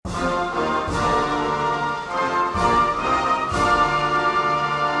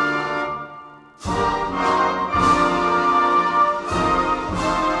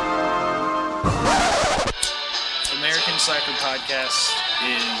Slacker podcast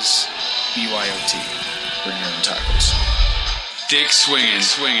is BYOT. Bring your own tacos. Dick swinging.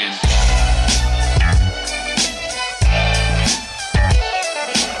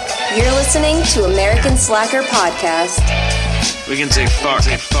 You're listening to American Slacker Podcast. We can say fuck.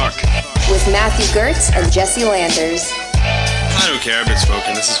 With Matthew Gertz and Jesse Landers. I don't care, I've been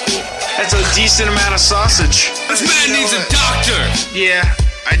smoking, this is cool. That's a decent amount of sausage. This man needs a doctor! Yeah,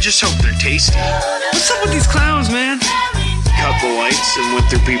 I just hope they're tasty. What's up with these clowns, man? Cut the lights and went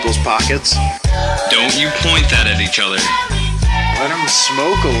through people's pockets. Don't you point that at each other. Let them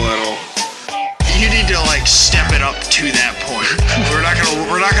smoke a little. You need to step it up to that point. We're not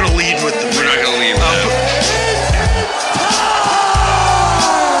gonna lead with them. We're not gonna lead with them.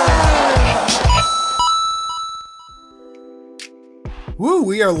 Woo,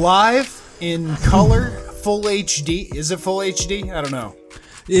 we are live in color, full HD. Is it full HD? I don't know.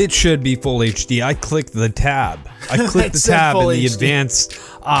 It should be full HD. I clicked the tab. I clicked the tab in the advanced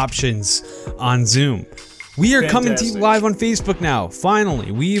options on Zoom. We are coming to you live on Facebook now.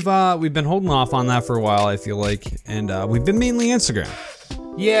 Finally, we've been holding off on that for a while, I feel like, and we've been mainly Instagram.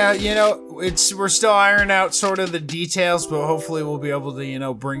 Yeah, we're still ironing out sort of the details, but hopefully we'll be able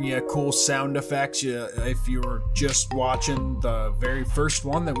to, bring you cool sound effects. If you were just watching the very first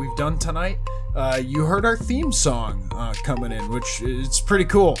one that we've done tonight, you heard our theme song coming in, which is pretty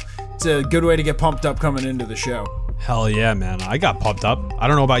cool. It's a good way to get pumped up coming into the show. Hell yeah, man! I got pumped up. I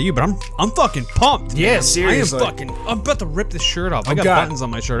don't know about you, but I'm fucking pumped. Yeah, man. seriously. I'm about to rip this shirt off. I got buttons on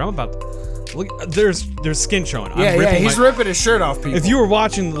my shirt. I'm about to look. There's skin showing. He's ripping his shirt off, people. If you were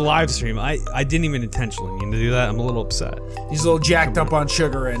watching the live stream, I didn't even intentionally mean to do that. I'm a little upset. He's a little jacked up on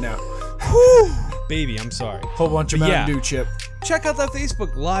sugar right now. Whew. Baby, I'm sorry. Whole bunch of Mountain Dew chip. Check out that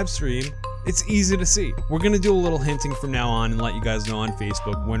Facebook live stream. It's easy to see. We're gonna do a little hinting from now on and let you guys know on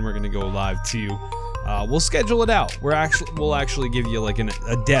Facebook when we're gonna go live too. We'll schedule it out. We'll actually give you a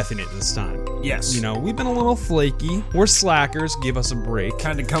definite this time. Yes. We've been a little flaky. We're slackers. Give us a break.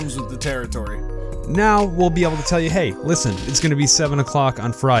 Kind of comes with the territory. Now we'll be able to tell you, hey, listen, it's going to be 7 o'clock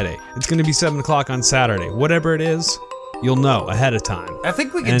on Friday. It's going to be 7 o'clock on Saturday. Whatever it is, you'll know ahead of time. I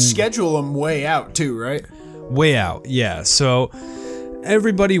think we can schedule them way out too, right? Way out, yeah. So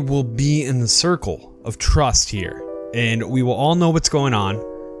everybody will be in the circle of trust here, and we will all know what's going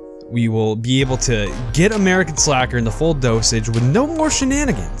on. We will be able to get American Slacker in the full dosage with no more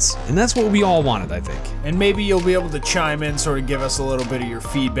shenanigans. And that's what we all wanted, I think. And maybe you'll be able to chime in, sort of give us a little bit of your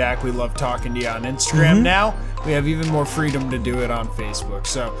feedback. We love talking to you on Instagram now. We have even more freedom to do it on Facebook.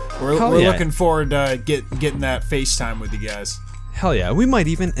 So we're looking forward to getting that FaceTime with you guys. Hell yeah. We might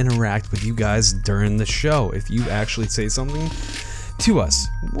even interact with you guys during the show if you actually say something to us.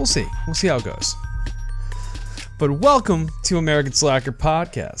 We'll see. We'll see how it goes. But welcome to American Slacker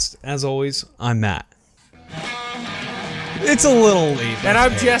Podcast. As always, I'm Matt. It's a little late. And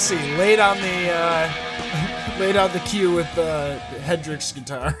I'm Jesse, late on the cue with Hendrix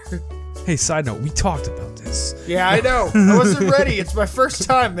guitar. Hey, side note, we talked about this. Yeah, I know. I wasn't ready. It's my first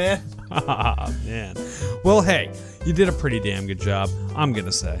time, man. Ah, man. Well, hey, you did a pretty damn good job, I'm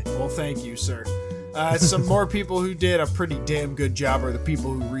gonna say. Well, thank you, sir. Some more people who did a pretty damn good job are the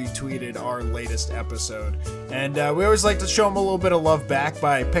people who retweeted our latest episode. And we always like to show them a little bit of love back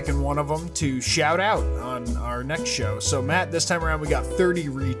by picking one of them to shout out on our next show. So, Matt, this time around we got 30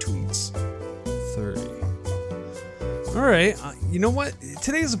 retweets. 30. All right. You know what?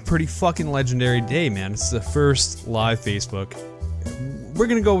 Today is a pretty fucking legendary day, man. It's the first live Facebook. We're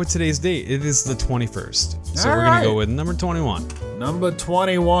going to go with today's date. It is the 21st. So we're going to go with number 21. Number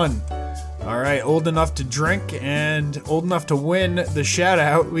 21. All right, old enough to drink and old enough to win the shout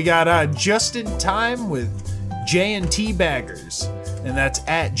out. We got Just in Time with J&T Baggers, and that's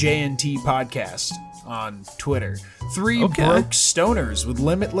at J&T Podcast on Twitter. 3 broke stoners with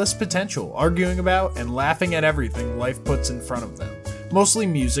limitless potential, arguing about and laughing at everything life puts in front of them, mostly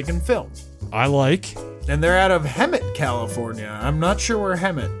music and film. I like. And they're out of Hemet, California. I'm not sure where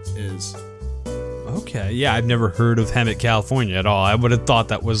Hemet is. Okay, yeah, I've never heard of Hemet, California at all. I would have thought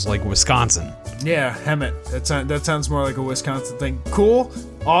that was like Wisconsin. Yeah, Hemet. That sounds more like a Wisconsin thing. Cool.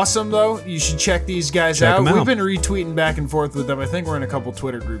 Awesome, though. You should check these guys out. We've been retweeting back and forth with them. I think we're in a couple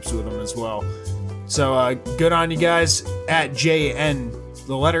Twitter groups with them as well. So, good on you guys at JN,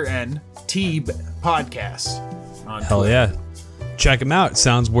 the letter N, T Podcast on Hell Twitter. Yeah. Check them out. It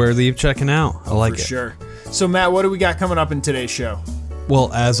sounds worthy of checking out. I like it. For sure. So, Matt, what do we got coming up in today's show?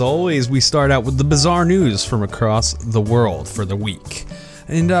 Well, as always, we start out with the bizarre news from across the world for the week.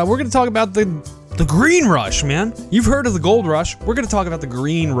 And we're going to talk about the green rush, man. You've heard of the gold rush. We're going to talk about the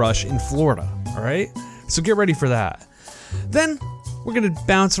green rush in Florida, all right? So get ready for that. Then we're gonna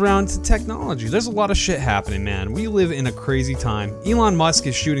bounce around to technology. There's a lot of shit happening, man. We live in a crazy time. Elon Musk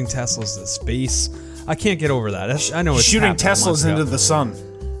is shooting Teslas to space. I can't get over that. I know it's shooting Teslas into the sun.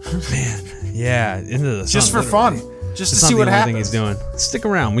 Man, yeah, into the sun. Just for fun. Just to see what happens. He's doing. Stick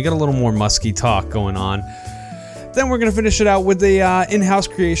around. We got a little more musky talk going on. Then we're going to finish it out with a in-house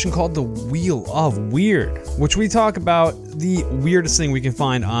creation called the Wheel of Weird, which we talk about the weirdest thing we can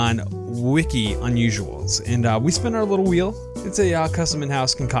find on Wiki Unusuals. And we spin our little wheel. It's a custom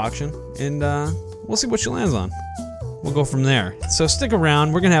in-house concoction, and we'll see what she lands on. We'll go from there. So stick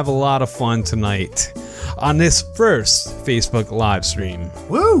around. We're going to have a lot of fun tonight on this first Facebook live stream.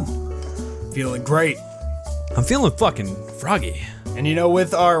 Woo! Feeling great. I'm feeling fucking froggy. And you know,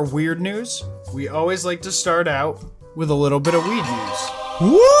 with our weird news, we always like to start out with a little bit of weed news.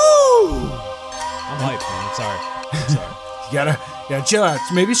 Woo! I'm hyped, man. I'm sorry. You gotta chill out.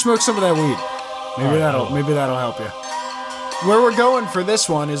 Maybe smoke some of that weed. Maybe that'll help you. Where we're going for this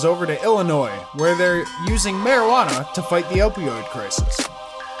one is over to Illinois, where they're using marijuana to fight the opioid crisis.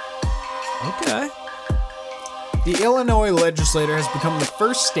 Okay. The Illinois legislature has become the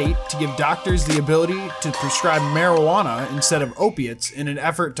first state to give doctors the ability to prescribe marijuana instead of opiates in an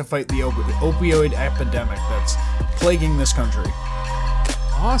effort to fight the opioid epidemic that's plaguing this country.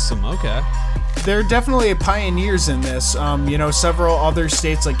 Awesome, okay. They're definitely pioneers in this. Several other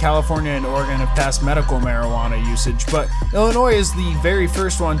states like California and Oregon have passed medical marijuana usage, but Illinois is the very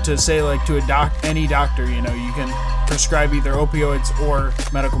first one to say, like, to any doctor, you can prescribe either opioids or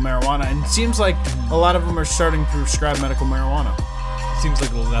medical marijuana, and it seems like a lot of them are starting to prescribe medical marijuana. Seems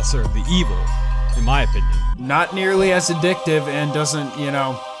like a lesser of the evil, in my opinion. Not nearly as addictive and doesn't,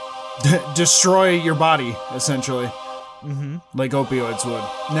 destroy your body, essentially. Like opioids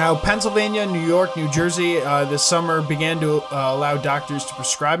would. Now, Pennsylvania, New York, New Jersey this summer began to allow doctors to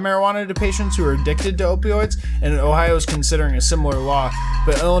prescribe marijuana to patients who are addicted to opioids, and Ohio is considering a similar law,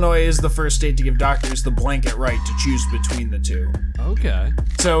 but Illinois is the first state to give doctors the blanket right to choose between the two. Okay.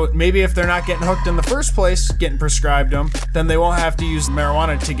 So maybe if they're not getting hooked in the first place, getting prescribed them, then they won't have to use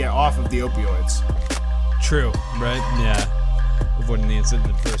marijuana to get off of the opioids. True, right? Yeah. Avoiding the incident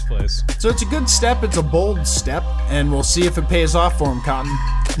in the first place. So it's a good step, it's a bold step, and we'll see if it pays off for him, Cotton.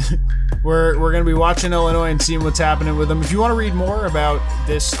 We're going to be watching Illinois and seeing what's happening with them. If you want to read more about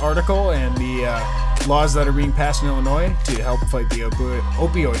this article and the laws that are being passed in Illinois to help fight the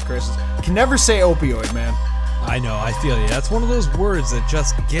opioid crisis, you can never say opioid, man. I know, I feel you. That's one of those words that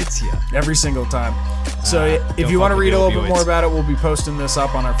just gets you. Every single time. So if you want to read a little bit more about it, we'll be posting this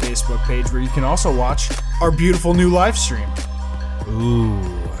up on our Facebook page, where you can also watch our beautiful new live stream. Ooh,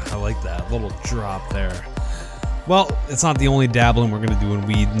 I like that little drop there. Well, it's not the only dabbling we're going to do in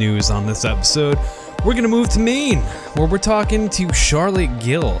weed news on this episode. We're going to move to Maine, where we're talking to Charlotte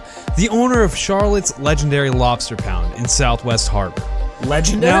Gill, the owner of Charlotte's Legendary Lobster Pound in Southwest Harbor.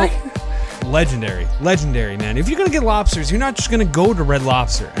 Legendary? Now, legendary, man. If you're going to get lobsters, you're not just going to go to Red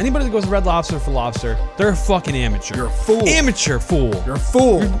Lobster. Anybody that goes to Red Lobster for lobster, they're a fucking amateur. You're a fool. Amateur fool. You're a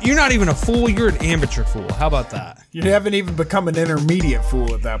fool. You're not even a fool, you're an amateur fool. How about that? You haven't even become an intermediate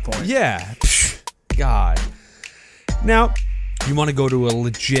fool at that point. Yeah. God. Now, you want to go to a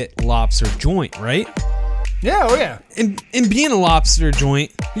legit lobster joint, right? Yeah, oh yeah. And being a lobster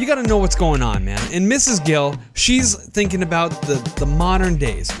joint, you gotta know what's going on, man. And Mrs. Gill, she's thinking about the modern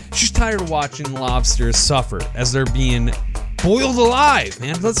days. She's tired of watching lobsters suffer as they're being boiled alive,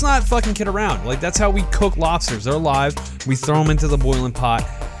 man. Let's not fucking kid around. Like, that's how we cook lobsters. They're alive. We throw them into the boiling pot.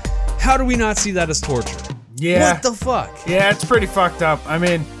 How do we not see that as torture? Yeah. What the fuck? Yeah, it's pretty fucked up. I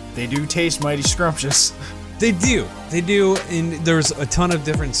mean, they do taste mighty scrumptious. They do, and there's a ton of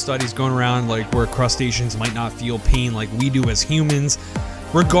different studies going around, like, where crustaceans might not feel pain like we do as humans.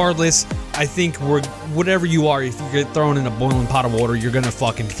 Regardless, I think whatever you are, if you get thrown in a boiling pot of water, you're gonna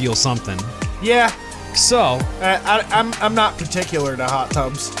fucking feel something. Yeah. So I'm not particular to hot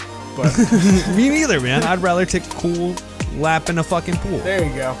tubs, but me neither, man. I'd rather take a cool lap in a fucking pool. There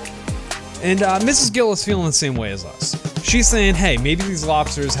you go. And Mrs. Gill is feeling the same way as us. She's saying, hey, maybe these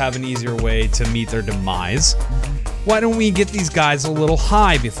lobsters have an easier way to meet their demise. Why don't we get these guys a little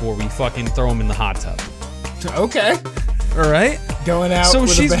high before we fucking throw them in the hot tub? Okay. All right. Going out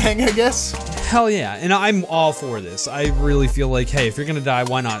with a bang, I guess. Hell yeah. And I'm all for this. I really feel like, hey, if you're going to die,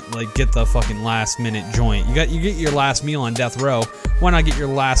 why not, like, get the fucking last minute joint? You get your last meal on death row. Why not get your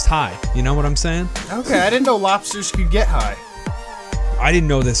last high? You know what I'm saying? Okay, I didn't know lobsters could get high. I didn't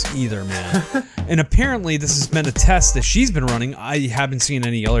know this either, man. And apparently this has been a test that she's been running. I haven't seen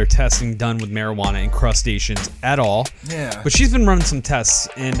any other testing done with marijuana and crustaceans at all. Yeah. But she's been running some tests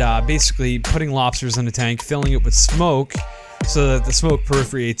and basically putting lobsters in a tank, filling it with smoke so that the smoke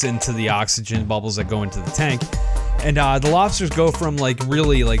perforates into the oxygen bubbles that go into the tank. And the lobsters go from like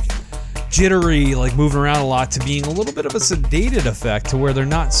really like jittery, like moving around a lot, to being a little bit of a sedated effect, to where they're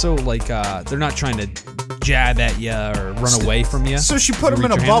not so like they're not trying to jab at you or run away from you. So she put them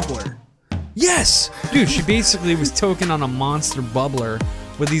in a bubbler. Yes, dude, she basically was toking on a monster bubbler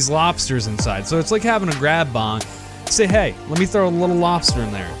with these lobsters inside. So it's like having a grab bong. Say, hey, let me throw a little lobster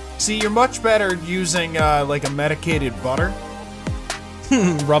in there. See, you're much better using like a medicated butter.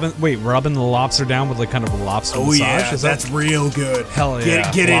 rubbing the lobster down with like kind of a lobster massage. Yeah, that's real good. Hell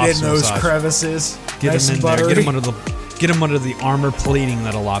yeah. Get it in those crevices. Get him in there. Get him under the armor plating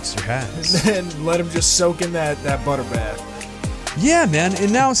that a lobster has. And let him just soak in that butter bath. Yeah, man.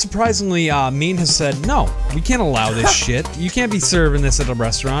 And now, surprisingly, Maine has said, no, we can't allow this shit. You can't be serving this at a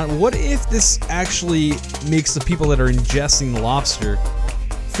restaurant. What if this actually makes the people that are ingesting the lobster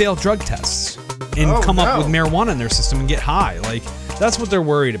fail drug tests and come up with marijuana in their system and get high? Like, that's what they're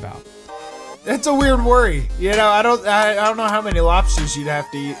worried about. It's a weird worry. You know, I don't know how many lobsters you'd have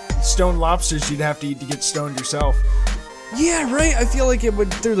to eat. Stoned lobsters you'd have to eat to get stoned yourself. Yeah, right. I feel like it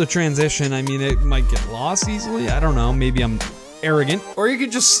would, through the transition, I mean, it might get lost easily. I don't know. Maybe I'm arrogant. Or you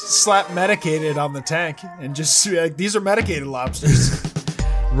could just slap medicated on the tank and just be like, these are medicated lobsters.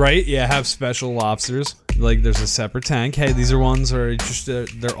 Right? Yeah, have special lobsters. Like, there's a separate tank. Hey, these are ones that are just,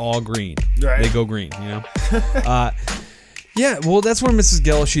 they're all green. Right. They go green, you know? Yeah, well, that's where Mrs.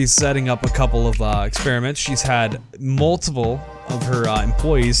 Gill, she's setting up a couple of experiments. She's had multiple of her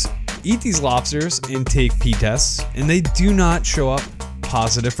employees eat these lobsters and take pee tests, and they do not show up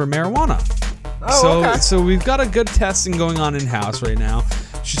positive for marijuana. So we've got a good testing going on in-house right now.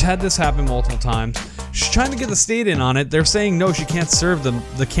 She's had this happen multiple times. She's trying to get the state in on it. They're saying no, she can't serve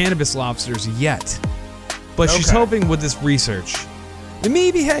the cannabis lobsters yet. But she's hoping with this research, and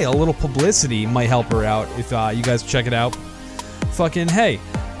maybe, hey, a little publicity might help her out if you guys check it out. Fucking, hey,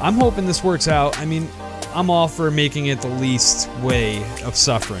 I'm hoping this works out. I mean, I'm all for making it the least way of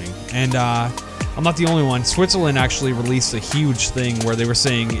suffering. And I'm not the only one. Switzerland actually released a huge thing where they were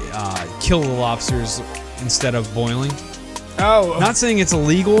saying kill the lobsters instead of boiling. Oh. Not saying it's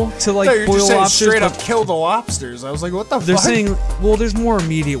illegal to like you're boil just saying lobsters. Straight up kill the lobsters. I was like, what the fuck? They're saying, well, there's more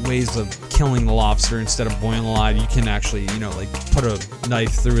immediate ways of killing the lobster instead of boiling alive. You can actually, you know, like put a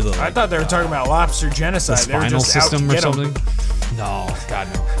knife through the. I thought they were talking about lobster genocide. The spinal they were just system out to or get something. them. No, God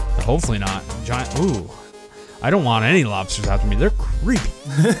no. Hopefully not. Giant. Ooh, I don't want any lobsters after me. They're creepy.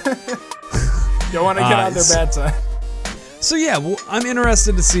 Don't want to get on their bad side. So yeah, well, I'm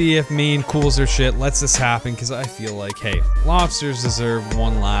interested to see if Maine cools their shit, lets this happen, because I feel like, hey, lobsters deserve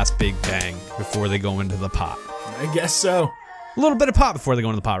one last big bang before they go into the pot. I guess so. A little bit of pot before they go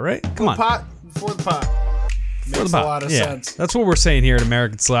into the pot, right? Come on. Pot before the pot. Makes a lot of sense. That's what we're saying here at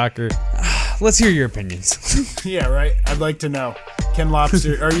American Slacker. Let's hear your opinions. Yeah, right. I'd like to know.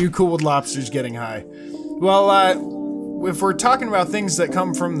 Are you cool with lobsters getting high? Well, if we're talking about things that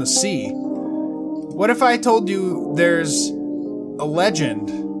come from the sea, what if I told you there's a legend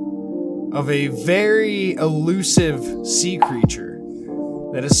of a very elusive sea creature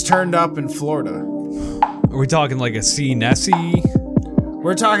that has turned up in Florida? Are we talking like a sea Nessie?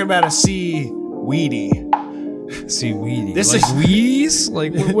 We're talking about a sea weedy. Sea weedy. This like is wheeze?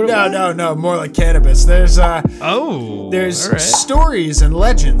 Like what? No, more like cannabis. There's stories and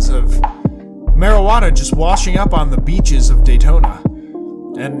legends of marijuana just washing up on the beaches of Daytona.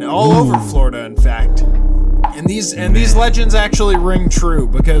 And all over Florida, in fact. And these legends actually ring true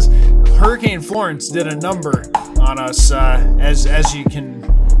because Hurricane Florence did a number on us, as you can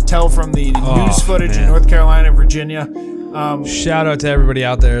tell from the news footage in North Carolina and Virginia. Shout out to everybody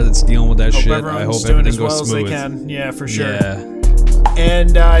out there that's dealing with that shit. I hope everything as well goes smooth. as they can. Yeah, for sure. Yeah.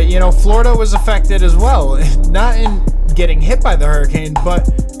 And Florida was affected as well, not in getting hit by the hurricane, but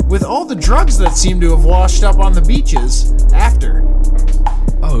with all the drugs that seem to have washed up on the beaches after.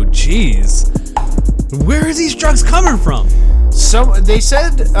 Oh, jeez. Where are these drugs coming from? They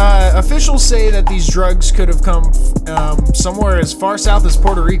said, officials say that these drugs could have come somewhere as far south as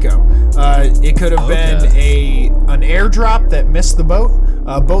Puerto Rico. It could have been an airdrop that missed the boat,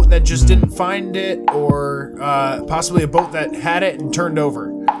 a boat that just didn't find it, or possibly a boat that had it and turned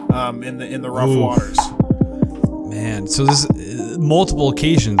over in the rough waters. Man, so this multiple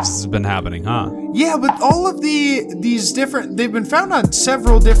occasions this has been happening, huh? Yeah, but all of these different, they've been found on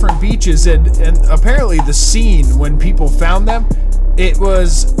several different beaches, and apparently the scene when people found them, it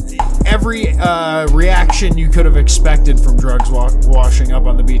was every reaction you could have expected from drugs washing up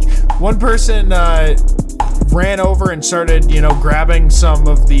on the beach. One person ran over and started, grabbing some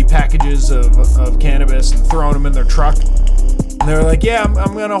of the packages of cannabis and throwing them in their truck. And they were like, yeah,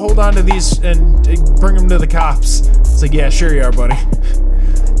 I'm going to hold on to these and bring them to the cops. It's like, yeah, sure you are, buddy.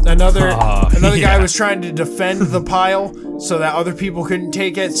 Another guy was trying to defend the pile so that other people couldn't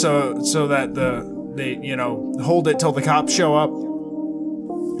take it, so that they hold it till the cops show up.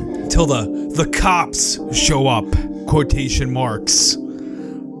 Till the cops show up, quotation marks,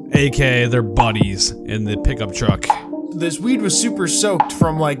 aka their buddies in the pickup truck. This weed was super soaked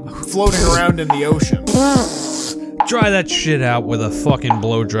from floating around in the ocean. Dry that shit out with a fucking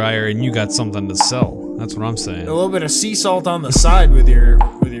blow dryer and you got something to sell. That's what I'm saying. A little bit of sea salt on the side with your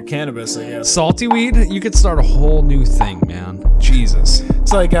cannabis, I guess. Salty weed? You could start a whole new thing, man. Jesus.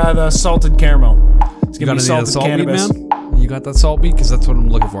 It's like the salted caramel. It's gonna be salted salt cannabis. Weed, man? You got that salt weed? Because that's what I'm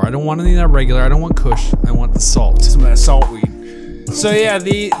looking for. I don't want any of that regular. I don't want kush. I want the salt. Some of that salt weed. So yeah,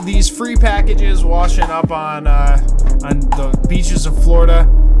 these free packages washing up on the beaches of Florida.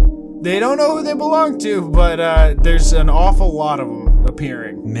 They don't know who they belong to, but there's an awful lot of them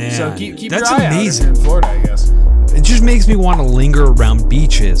appearing. Man, so keep that's your eye amazing. out in Florida, I guess. It just makes me want to linger around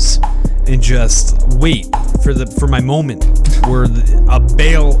beaches and just wait for my moment where a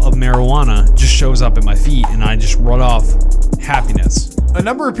bale of marijuana just shows up at my feet and I just run off happiness. A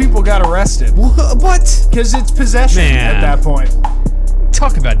number of people got arrested. What? Because it's possession at that point.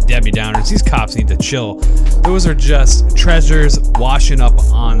 Talk about Debbie Downers. These cops need to chill. Those are just treasures washing up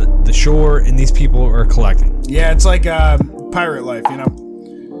on the shore, and these people are collecting. Yeah, it's like pirate life, you know?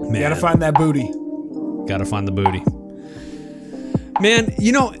 Man. You gotta find that booty. Gotta find the booty. Man,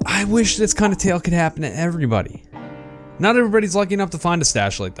 I wish this kind of tale could happen to everybody. Not everybody's lucky enough to find a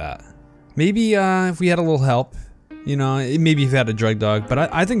stash like that. Maybe if we had a little help, maybe if you had a drug dog.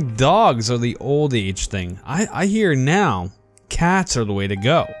 But I think dogs are the old age thing. I hear now cats are the way to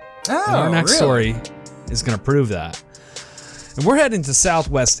go. Oh, and our next really? story is going to prove that. And we're heading to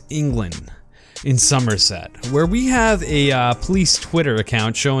southwest England in Somerset, where we have a police Twitter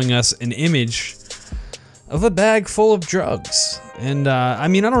account showing us an image of a bag full of drugs. And I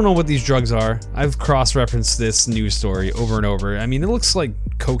don't know what these drugs are. I've cross-referenced this news story over and over. I mean, it looks like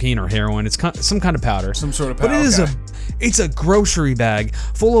cocaine or heroin. It's some kind of powder. Some sort of powder. But it's a grocery bag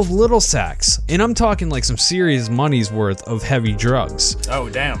full of little sacks. And I'm talking like some serious money's worth of heavy drugs. Oh,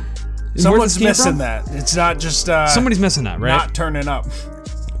 damn. And Someone's missing that. It's not just somebody's missing that, right? Not turning up.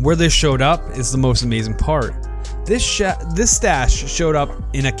 Where this showed up is the most amazing part. This stash showed up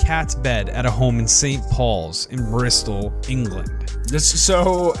in a cat's bed at a home in St. Paul's in Bristol, England.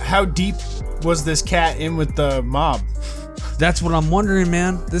 So how deep was this cat in with the mob? That's what I'm wondering,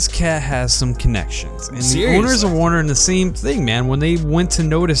 man. This cat has some connections. And Seriously? The owners are wondering the same thing, man. When they went to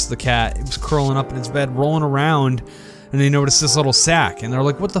notice the cat, it was curling up in its bed, rolling around, and they noticed this little sack. And they're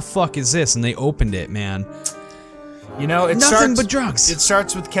like, what the fuck is this? And they opened it, man. Nothing but drugs. It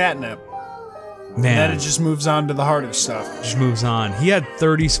starts with catnip. Man. And then it just moves on to the harder stuff. Just moves on. He had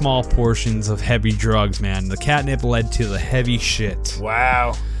 30 small portions of heavy drugs, man. The catnip led to the heavy shit.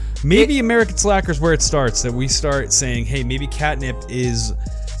 Wow. Maybe American Slacker's where it starts, that we start saying, hey, maybe catnip is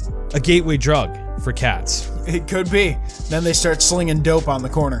a gateway drug for cats. It could be. Then they start slinging dope on the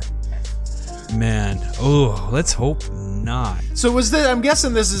corner. Man, let's hope not. So I'm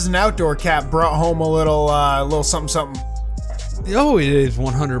guessing this is an outdoor cat brought home a little something something. Oh, it is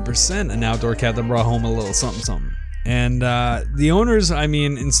 100% an outdoor cat that brought home a little something something. And the owners,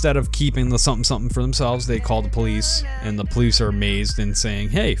 instead of keeping the something something for themselves, they call the police, and the police are amazed and saying,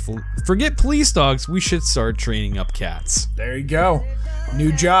 hey, forget police dogs, we should start training up cats. There you go.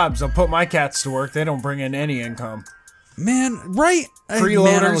 New jobs. I'll put my cats to work. They don't bring in any income. Man, right? Freeloaders.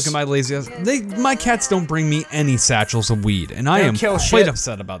 Man, I look at my lazy ass. My cats don't bring me any satchels of weed, and I am quite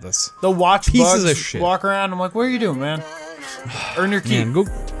upset about this. They'll watch Pieces bugs of shit. walk around. I'm like, what are you doing, man? Earn your keep. Man,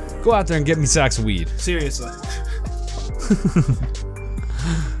 go out there and get me sacks of weed. Seriously.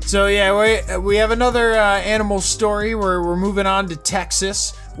 So yeah, we have another animal story where we're moving on to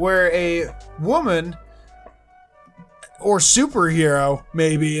Texas, where a woman, or superhero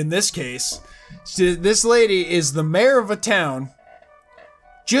maybe in this case, this lady is the mayor of a town,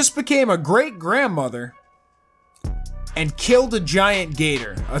 just became a great-grandmother, and killed a giant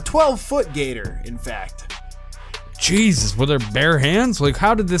gator, a 12-foot gator, in fact. Jesus, with her bare hands? Like,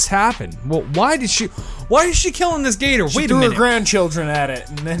 how did this happen? Well, why is she killing this gator? She Wait a threw minute. her grandchildren at it,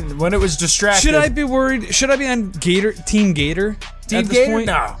 and then when it was distracted... Should I be worried? Should I be on Team Gator Team at this Gator?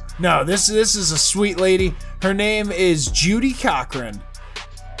 point? No, this is a sweet lady. Her name is Judy Cochran.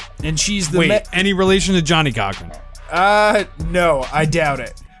 And she's the... Wait, any relation to Johnny Cochran? No, I doubt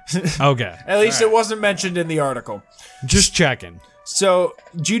it. Okay. At least it wasn't mentioned in the article. Just checking. So,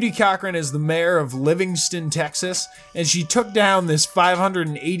 Judy Cochran is the mayor of Livingston, Texas, and she took down this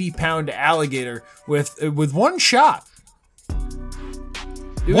 580-pound alligator with one shot.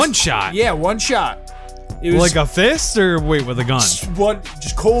 One shot? Yeah, one shot. It was like a fist or wait with a gun?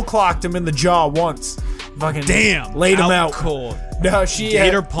 Just cold clocked him in the jaw once. Fucking damn, laid him out cold. No, she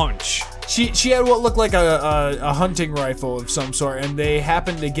gator punch. She had what looked like a hunting rifle of some sort, and they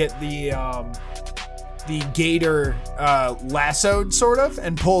happened to get the gator lassoed sort of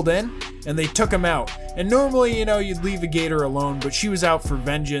and pulled in, and they took him out. And normally, you'd leave a gator alone, but she was out for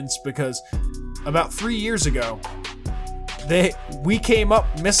vengeance because about 3 years ago, we came up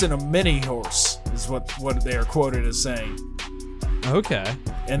missing a mini horse, is what they are quoted as saying. Okay.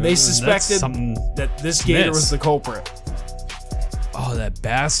 And they suspected that this gator was the culprit. Oh, that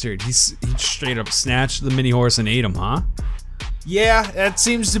bastard. He straight up snatched the mini horse and ate him, huh? Yeah, that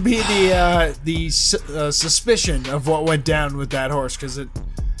seems to be the suspicion of what went down with that horse, because it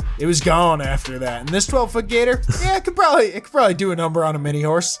was gone after that. And this 12-foot gator, yeah, it could probably do a number on a mini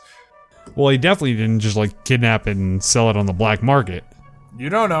horse. Well, he definitely didn't just kidnap it and sell it on the black market. You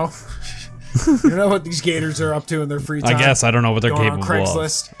don't know. You don't know what these gators are up to in their free time. I guess I don't know what they're capable of.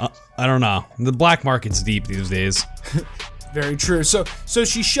 Craigslist. I don't know. The black market's deep these days. Very true. So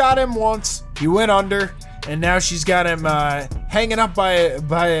she shot him once. He went under, and now she's got him hanging up by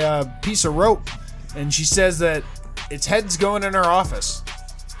a piece of rope. And she says that its head's going in her office.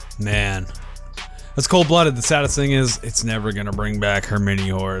 Man, that's cold-blooded. The saddest thing is, it's never gonna bring back her mini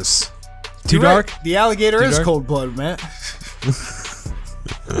horse. Too dark? Right. The alligator is cold-blooded, Matt.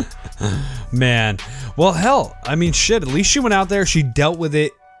 Man. Well, hell, I mean, shit, at least she went out there, she dealt with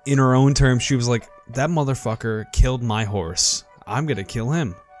it in her own terms. She was like, that motherfucker killed my horse. I'm gonna kill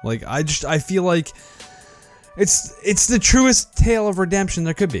him. I feel like it's the truest tale of redemption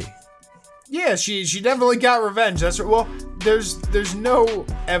there could be. Yeah, she definitely got revenge. That's right. Well, there's no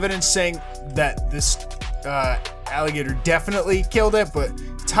evidence saying that this alligator definitely killed it, but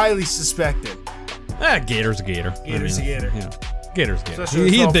it's highly suspected. Gator's a gator. Gator's a gator. Yeah. Gator's a gator.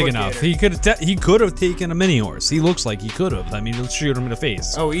 He's big enough. Gator. He could have taken a mini horse. He looks like he could have. I mean, he'll shoot him in the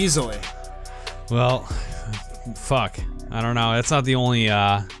face. Oh, easily. Well, fuck. I don't know. That's not the only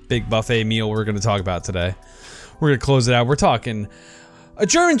big buffet meal we're going to talk about today. We're going to close it out. We're talking a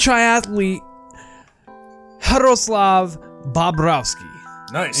German triathlete, Jaroslav Bobrowski.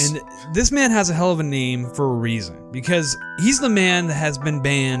 Nice. And this man has a hell of a name for a reason, because he's the man that has been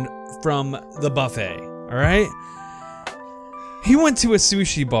banned from the buffet, all right? He went to a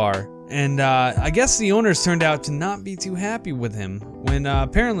sushi bar, and I guess the owners turned out to not be too happy with him when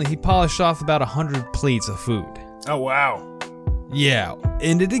apparently he polished off about 100 plates of food. Oh, wow. Yeah,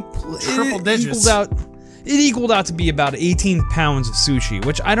 and triple digits. It equaled out to be about 18 pounds of sushi,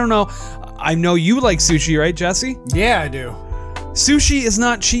 which I don't know. I know you like sushi, right, Jesse? Yeah, I do. Sushi is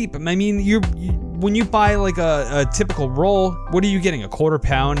not cheap. I mean, when you buy a typical roll, what are you getting? A quarter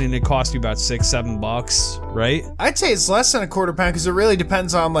pound, and it costs you about $6-7, right? I'd say it's less than a quarter pound, because it really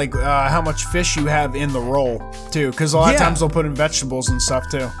depends on how much fish you have in the roll too. Because a lot of times they'll put in vegetables and stuff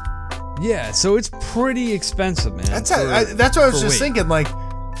too. Yeah, so it's pretty expensive, man. That's what I was just thinking.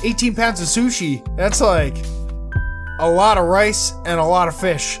 18 pounds of sushi. That's a lot of rice and a lot of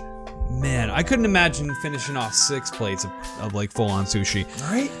fish. Man, I couldn't imagine finishing off 6 plates of full-on sushi.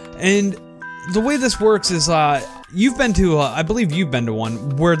 Right? And the way this works is, you've been to, I believe you've been to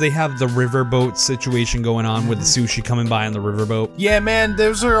one where they have the riverboat situation going on with the sushi coming by on the riverboat. Yeah, man,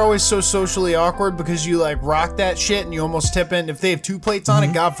 those are always so socially awkward because you rock that shit and you almost tip in. If they have 2 plates on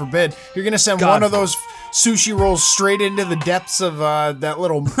it, God forbid, you're gonna send one of those sushi rolls straight into the depths of that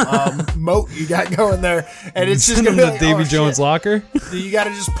little moat you got going there, and it's just gonna be the Davy Jones locker. You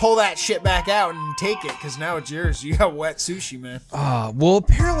gotta just pull that shit back out and take it, because now it's yours. You got wet sushi, man. Well,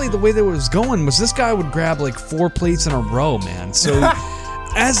 apparently the way that it was going was this guy would grab 4 plates in a row, man. So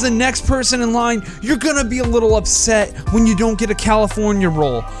as the next person in line, you're gonna be a little upset when you don't get a California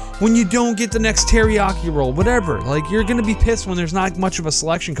roll, when you don't get the next teriyaki roll, whatever. You're gonna be pissed when there's not much of a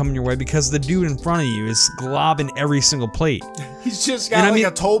selection coming your way because the dude in front of you is globbing every single plate. He's just got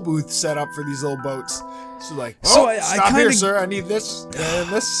a toll booth set up for these little boats. So stop here, sir. I need this and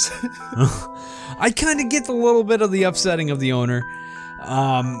this. I kind of get a little bit of the upsetting of the owner.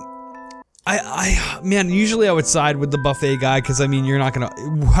 Man, usually I would side with the buffet guy, because how are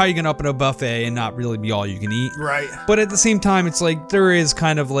you gonna open a buffet and not really be all you can eat? Right. But at the same time, it's there is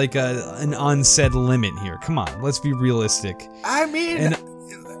kind of an unsaid limit here. Come on, let's be realistic. I mean,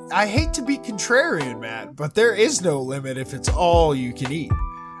 I hate to be contrarian, Matt, but there is no limit if it's all you can eat.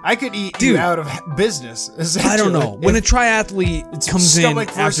 I could eat you out of business, essentially. I don't know. When a triathlete comes in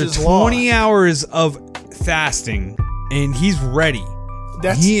after 20 hours of fasting and he's ready,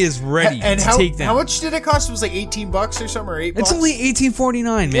 he is ready to take down. How much did it cost? It was $18 or something, or $8? It's only $18.49,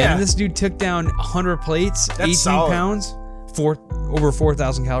 man. Yeah. And this dude took down 100 plates, That's 18 solid. pounds, over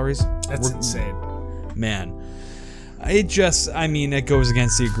 4,000 calories. That's insane. man. It goes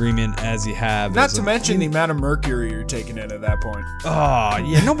against the agreement as you have. Not to mention the amount of mercury you're taking in at that point. Oh,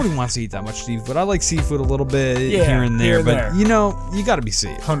 yeah, nobody wants to eat that much seafood. I like seafood a little bit here and there, but you got to be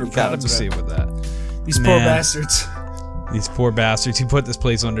safe. 100 You got to be safe with that. These poor bastards. These poor bastards. He put this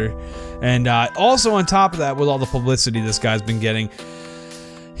place under. And also on top of that, with all the publicity this guy's been getting,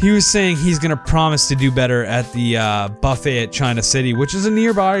 he was saying he's going to promise to do better at the buffet at China City, which is a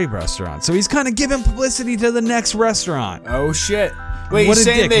nearby restaurant. So he's kind of giving publicity to the next restaurant. Oh, shit. Wait, he's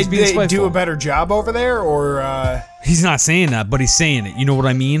saying they do a better job over there, or... He's not saying that, but he's saying it. You know what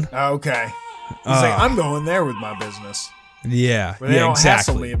I mean? Okay. He's like, I'm going there with my business. Yeah, but they don't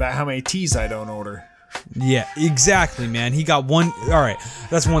hassle me about how many teas I don't order. Yeah, exactly, man. He got one. All right,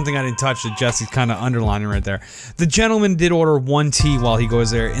 that's one thing I didn't touch that Jesse's kind of underlining right there. The gentleman did order one tea while he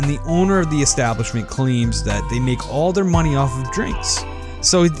goes there, and the owner of the establishment claims that they make all their money off of drinks.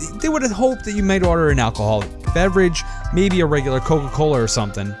 So they would have hoped that you might order an alcoholic beverage, maybe a regular Coca-Cola or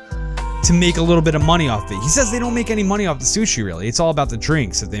something, to make a little bit of money off it. He says they don't make any money off the sushi, really. It's all about the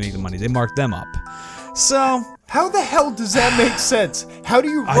drinks that they make the money. They mark them up. So... how the hell does that make sense? How do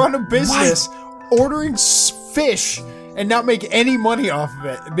you run a business... ordering fish and not make any money off of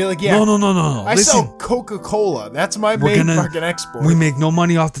it and be like, yeah, no. I sell Coca-Cola. That's my main fucking export. We make no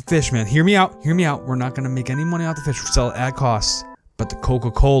money off the fish, man. Hear me out. We're not gonna make any money off the fish. We sell it at cost. But the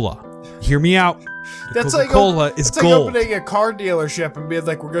Coca-Cola, hear me out. That's Coca-Cola is gold. Like opening a car dealership and being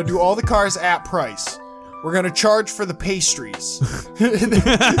like, we're gonna do all the cars at price. We're going to charge for the pastries. In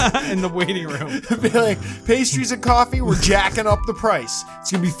the waiting room. Be like, pastries and coffee, we're jacking up the price.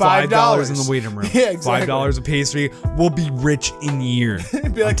 It's going to be $5 in the waiting room. Yeah, exactly. $5 a pastry. We'll be rich in a year.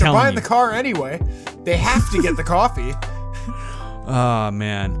 Be like, they're buying the car anyway. They have to get the coffee. Oh,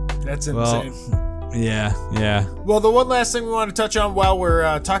 man. That's insane. Well, yeah. Well, the one last thing we want to touch on while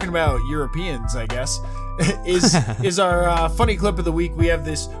we're talking about Europeans, I guess, is our funny clip of the week. We have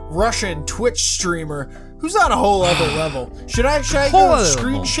this Russian Twitch streamer who's on a whole other level. Should I go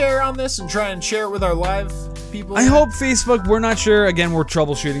screen share on this and try and share it with our live people? I hope Facebook, we're not sure. Again, we're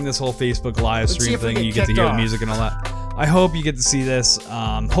troubleshooting this whole Facebook live stream thing. You get to hear the music and all that. I hope you get to see this.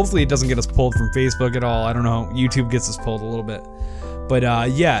 Hopefully it doesn't get us pulled from Facebook at all. I don't know. YouTube gets us pulled a little bit. But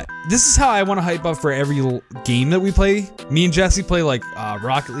yeah, this is how I want to hype up for every game that we play. Me and Jesse play like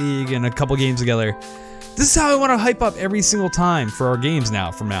Rocket League and a couple games together. This is how I want to hype up every single time for our games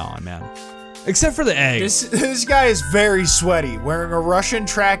now, from now on, man. Except for the eggs. This guy is very sweaty, wearing a Russian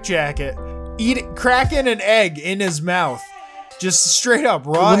track jacket, cracking an egg in his mouth. Just straight up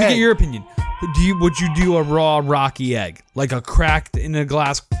raw egg. Let me get your opinion. Would you do a raw Rocky egg? Like a cracked in a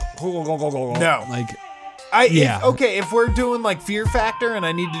glass? No. Like... If we're doing like Fear Factor and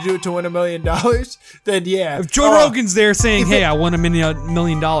I need to do it to win $1 million, then yeah. If Joe Rogan's there saying, hey, I won $1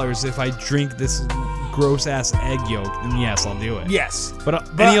 million if I drink this gross ass egg yolk, then yes, I'll do it. Yes.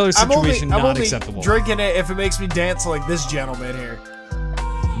 But any other situation, I'm not only acceptable. Drinking it if it makes me dance like this gentleman here.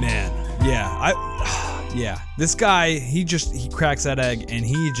 Man, yeah. This guy, he cracks that egg and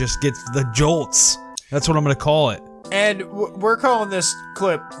he just gets the jolts. That's what I'm going to call it. And we're calling this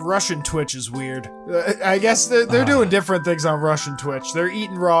clip Russian Twitch is weird. I guess they're doing different things on Russian Twitch. They're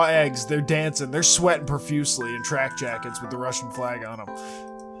eating raw eggs, they're dancing, they're sweating profusely in track jackets with the Russian flag on them.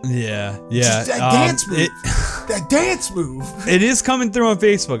 Yeah. Just that dance move. That dance move. It is coming through on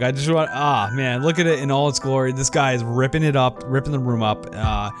Facebook. I just want, man, look at it in all its glory. This guy is ripping the room up.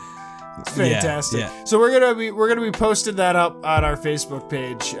 It's fantastic. Yeah. So we're gonna be posting that up on our Facebook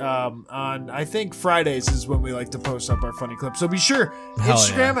page. On I think Fridays is when we like to post up our funny clips. So be sure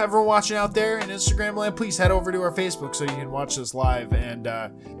Instagram, everyone watching out there in Instagram land, please head over to our Facebook so you can watch this live and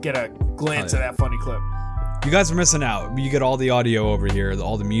get a glance at that funny clip. You guys are missing out. You get all the audio over here,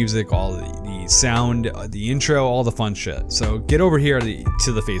 all the music, all the sound, the intro, all the fun shit. So get over here to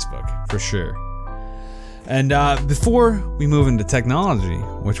the Facebook for sure. And before we move into technology,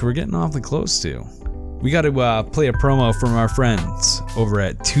 which we're getting awfully close to, we got to play a promo from our friends over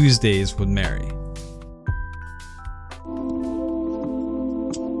at Tuesdays with Mary.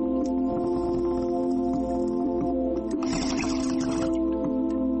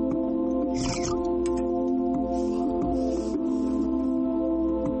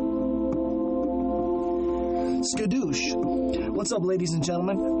 Skadoosh. What's up, ladies and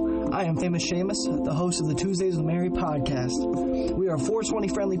gentlemen? I am Famous Seamus, the host of the Tuesdays with Mary podcast. We are a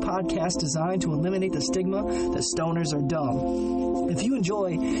 420-friendly podcast designed to eliminate the stigma that stoners are dumb. If you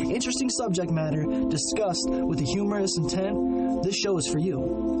enjoy interesting subject matter discussed with a humorous intent, this show is for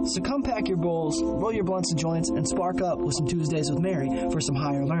you. So come pack your bowls, roll your blunts and joints, and spark up with some Tuesdays with Mary for some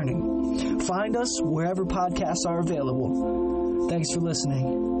higher learning. Find us wherever podcasts are available. Thanks for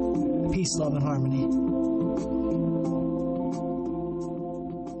listening. Peace, love, and harmony.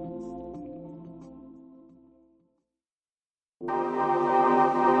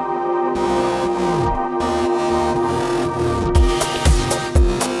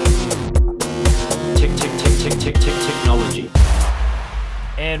 Technology.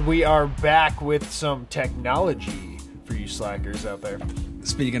 And we are back with some technology for you slackers out there.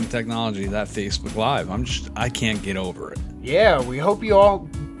 Speaking of technology, that Facebook Live, I can't get over it. Yeah, we hope you all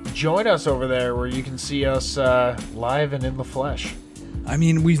join us over there where you can see us live and in the flesh. I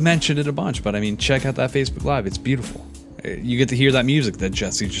mean, we've mentioned it a bunch, but I mean, check out that Facebook Live. It's beautiful. You get to hear that music that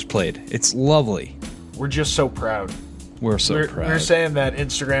Jesse just played. It's lovely. We're just so proud. We're proud. We're saying that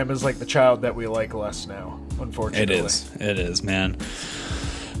Instagram is like the child that we like less now, unfortunately. It is, man.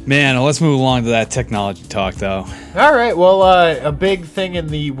 Man, let's move along to that technology talk, though. All right, well, a big thing in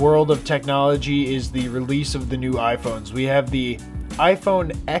the world of technology is the release of the new iPhones. We have the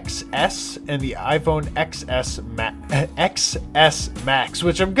iPhone XS and the iPhone XS Max,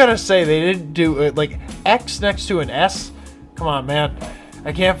 which I'm going to say they didn't do, like, X next to an S? Come on, man.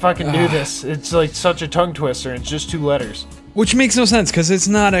 I can't fucking do this. It's like such a tongue twister. It's just 2 letters. Which makes no sense because it's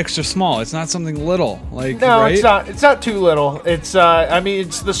not extra small. It's not something little. Like, no, right? It's not. It's not too little. It's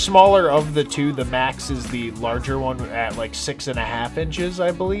it's the smaller of the 2. The Max is the larger one at like 6.5 inches,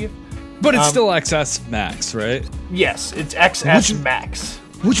 I believe. But it's still XS Max, right? Yes, it's XS Max.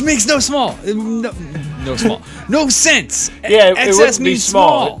 Which makes no small. No small. No sense. Yeah, XS it wouldn't be means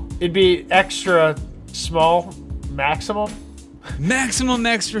small. It'd be extra small maximum. Maximum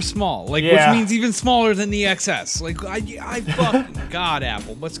extra small, like yeah. Which means even smaller than the XS. Like I fucking God,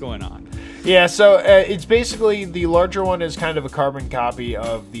 Apple, what's going on? Yeah, so it's basically the larger one is kind of a carbon copy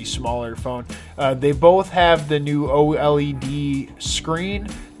of the smaller phone. They both have the new OLED screen.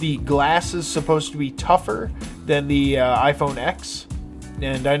 The glass is supposed to be tougher than the iPhone X,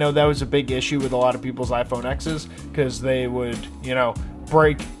 and I know that was a big issue with a lot of people's iPhone X's because they would,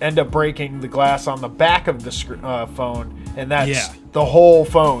 end up breaking the glass on the back of the phone. And that's the whole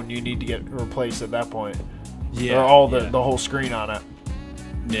phone you need to get replaced at that point. Yeah. Or the whole screen on it.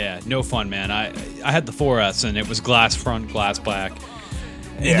 Yeah, no fun, man. I had the 4S and it was glass front, glass back.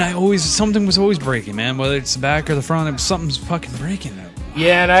 And something was always breaking, man. Whether it's the back or the front, something's fucking breaking it.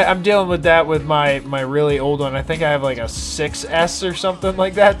 Yeah, and I'm dealing with that with my really old one. I think I have like a 6S or something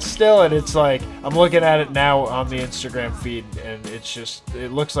like that still, and it's like I'm looking at it now on the Instagram feed, and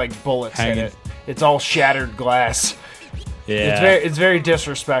it looks like bullets hit it. It's all shattered glass. Yeah, it's very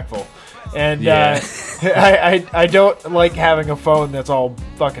disrespectful, and I don't like having a phone that's all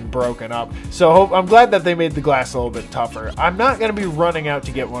fucking broken up. So I'm glad that they made the glass a little bit tougher. I'm not gonna be running out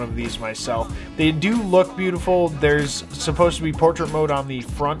to get one of these myself. They do look beautiful. There's supposed to be portrait mode on the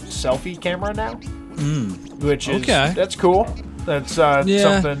front selfie camera now, which is that's cool. That's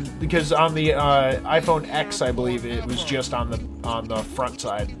something because on the iPhone X, I believe it was just on the front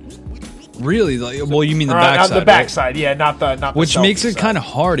side. Really? Well, you mean the back side? The back right? side, yeah, not the which makes it side. kind of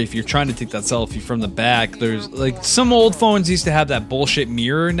hard if you're trying to take that selfie from the back. There's like some old phones used to have that bullshit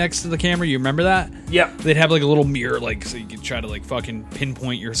mirror next to the camera. You remember that? Yep. They'd have like a little mirror, like so you could try to like fucking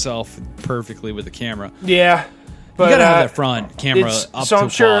pinpoint yourself perfectly with the camera. Yeah. But, you gotta have that front camera up to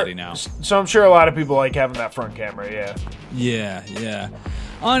quality now. So I'm sure a lot of people like having that front camera. Yeah. Yeah.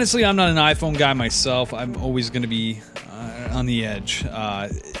 Honestly, I'm not an iPhone guy myself. I'm always going to be on the edge.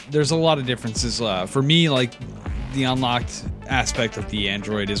 There's a lot of differences. For me, like, the unlocked aspect of the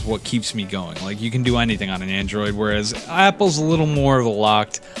Android is what keeps me going. Like, you can do anything on an Android, whereas Apple's a little more of a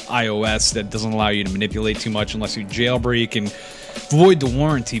locked iOS that doesn't allow you to manipulate too much unless you jailbreak and void the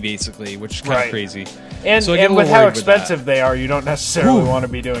warranty, basically, which is kind of crazy. And with how expensive they are, you don't necessarily want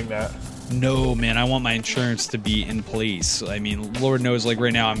to be doing that. No, man, I want my insurance to be in place. I mean, Lord knows, like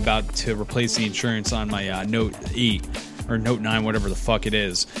right now I'm about to replace the insurance on my Note 8 or Note 9, whatever the fuck it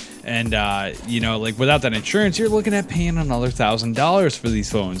is. And, like without that insurance, you're looking at paying another $1,000 for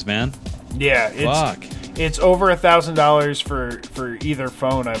these phones, man. Yeah, it's over $1,000 for either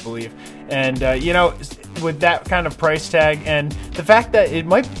phone, I believe. And, with that kind of price tag and the fact that it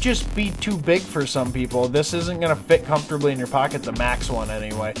might just be too big for some people, this isn't going to fit comfortably in your pocket, the Max one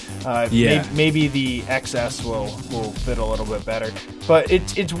anyway. Maybe the XS will fit a little bit better. But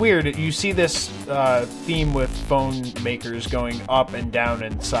it's weird. You see this theme with phone makers going up and down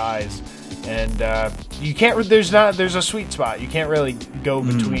in size. And you can't. There's a sweet spot. You can't really go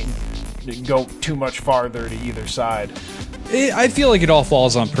go too much farther to either side. I feel like it all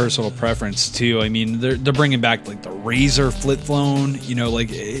falls on personal preference too. I mean, they're bringing back like the Razer flip phone.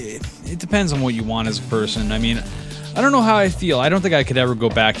 It depends on what you want as a person. I mean, I don't know how I feel. I don't think I could ever go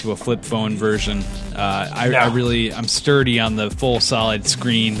back to a flip phone version. I'm sturdy on the full solid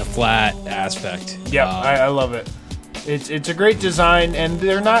screen, the flat aspect. Yeah, I love it. It's a great design, and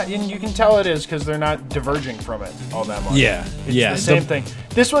they're not, and you can tell it is because they're not diverging from it all that much. Yeah, it's the same thing.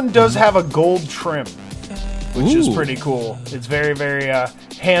 This one does have a gold trim, which is Ooh. pretty cool. It's very, very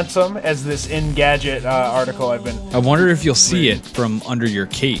handsome, as this Engadget article I've been... I wonder if you'll see it from under your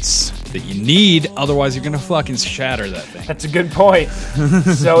case that you need, otherwise you're going to fucking shatter that thing. That's a good point.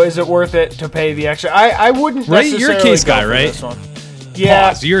 So is it worth it to pay the extra? I wouldn't necessarily You're a case go guy, for right? This one. Yeah.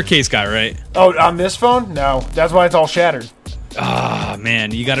 Pause. You're a case guy, right? Oh, on this phone? No. That's why it's all shattered. Ah,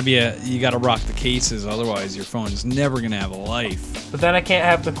 man, you gotta rock the cases, otherwise your phone's never gonna have a life. But then I can't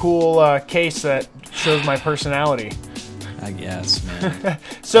have the cool case that shows my personality. I guess, man.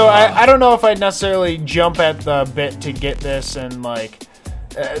 So I don't know if I'd necessarily jump at the bit to get this, and like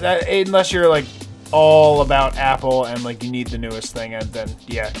that, unless you're like all about Apple and like you need the newest thing, and then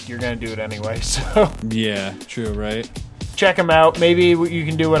yeah, you're gonna do it anyway. So Yeah, true, right? check them out. Maybe you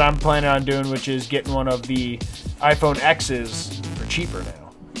can do what I'm planning on doing, which is getting one of the iPhone X's for cheaper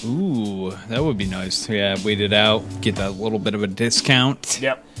now. Ooh, that would be nice. Yeah, wait it out, get that little bit of a discount.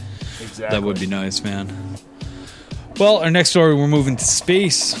 Yep, exactly. That would be nice, man. Well, our next story, we're moving to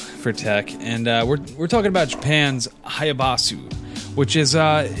space for tech, and we're talking about Japan's Hayabusa, which is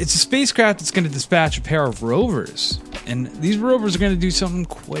it's a spacecraft that's going to dispatch a pair of rovers, and these rovers are going to do something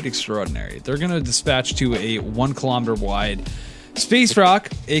quite extraordinary. They're going to dispatch to a 1 kilometer wide space rock,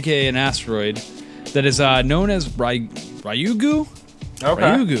 aka an asteroid, that is known as Ryugu. Okay.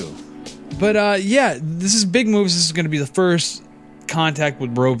 Ryugu. But yeah, this is big moves. This is going to be the first contact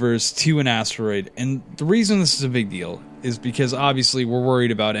with rovers to an asteroid, and the reason this is a big deal is because obviously we're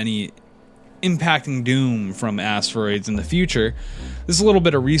worried about any impacting doom from asteroids in the future. This little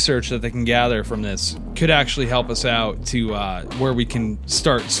bit of research that they can gather from this could actually help us out to where we can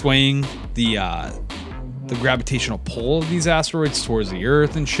start swaying the gravitational pull of these asteroids towards the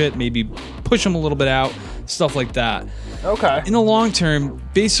Earth and shit, maybe push them a little bit out, stuff like that. Okay. In the long term,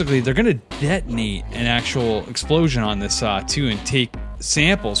 basically, they're going to detonate an actual explosion on this too, and take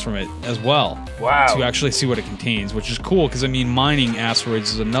samples from it as well. Wow. To actually see what it contains, which is cool because I mean, mining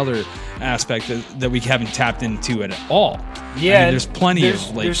asteroids is another aspect that we haven't tapped into at all. Yeah, I mean, there's plenty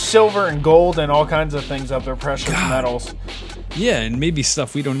of like there's silver and gold and all kinds of things up there, precious metals. Yeah, and maybe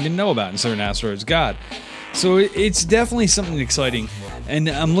stuff we don't even know about in certain asteroids. God. So it's definitely something exciting, and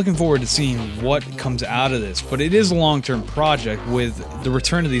I'm looking forward to seeing what comes out of this. But it is a long-term project, with the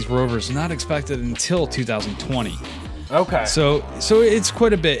return of these rovers not expected until 2020. Okay. So it's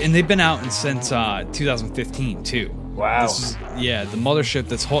quite a bit, and they've been out since 2015 too. Wow. The mothership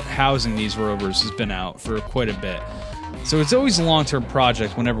that's housing these rovers has been out for quite a bit. So it's always a long-term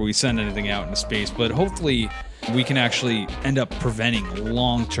project whenever we send anything out into space, but hopefully we can actually end up preventing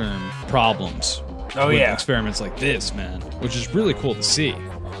long-term problems. With experiments like this, man, which is really cool to see.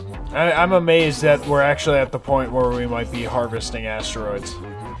 I'm amazed that we're actually at the point where we might be harvesting asteroids.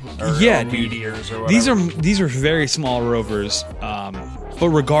 Or meteors or whatever. These are very small rovers, but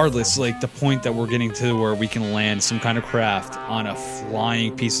regardless, like the point that we're getting to where we can land some kind of craft on a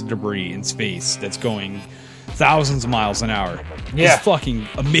flying piece of debris in space that's going thousands of miles an hour. Yeah. It's fucking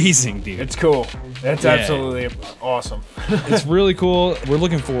amazing, dude. It's cool. It's absolutely awesome. It's really cool. We're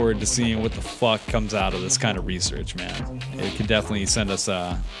looking forward to seeing what the fuck comes out of this kind of research, man. It could definitely send us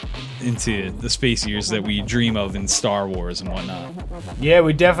into the space years that we dream of in Star Wars and whatnot. Yeah,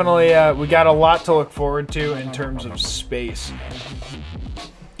 we definitely we got a lot to look forward to in terms of space.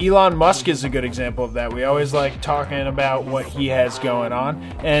 Elon Musk is a good example of that. We always like talking about what he has going on,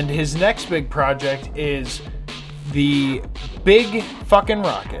 and his next big project is the big fucking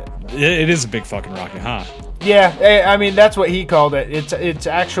rocket. It is a big fucking rocket, huh? Yeah, I mean that's what he called it. Its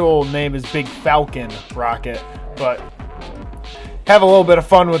actual name is Big Falcon rocket, but have a little bit of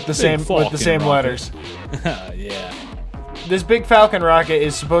fun with the same letters. Yeah. This Big Falcon rocket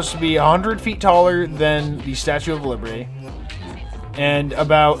is supposed to be 100 feet taller than the Statue of Liberty, and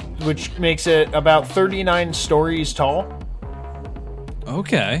which makes it about 39 stories tall.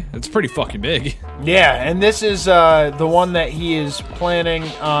 Okay, that's pretty fucking big. Yeah, and this is the one that he is planning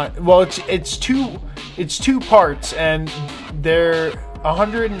on. Well, it's two parts, and they're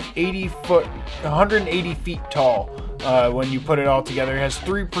 180 feet tall. When you put it all together, it has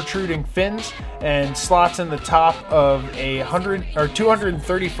 3 protruding fins and slots in the top of a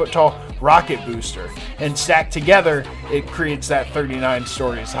 230 foot tall rocket booster, and stacked together, it creates that 39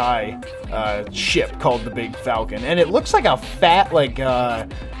 stories high ship called the Big Falcon. And it looks like a fat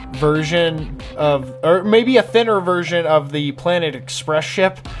version of, or maybe a thinner version of the Planet Express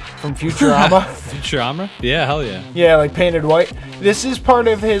ship from Futurama. Futurama? Yeah, hell yeah. Yeah, like painted white. This is part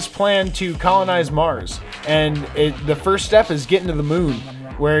of his plan to colonize Mars. And the first step is getting to the moon,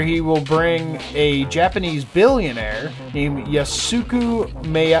 where he will bring a Japanese billionaire named Yasuko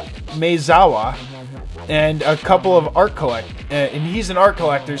Maezawa and a couple of art and he's an art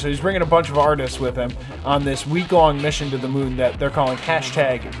collector, so he's bringing a bunch of artists with him on this week-long mission to the moon that they're calling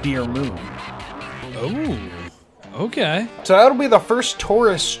 #Dear Moon. Oh, okay. So that'll be the first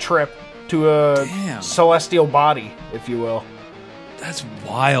tourist trip to a celestial body, if you will. That's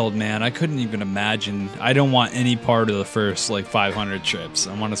wild, man. I couldn't even imagine. I don't want any part of the first 500 trips.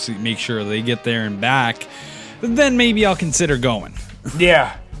 I want to make sure they get there and back. Then maybe I'll consider going.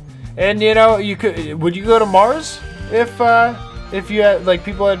 Yeah. And would you go to Mars if you had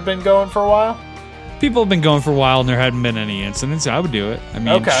people had been going for a while? People have been going for a while and there hadn't been any incidents. I would do it. I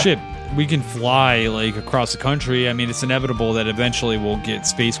mean, shit, we can fly across the country. I mean, it's inevitable that eventually we'll get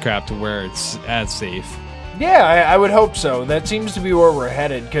spacecraft to where it's as safe. Yeah, I would hope so. That seems to be where we're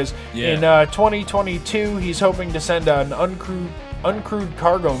headed, because in 2022, he's hoping to send an uncrewed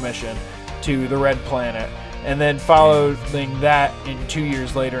cargo mission to the Red Planet, and then following that in 2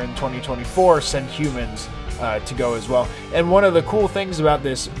 years later in 2024, send humans to go as well. And one of the cool things about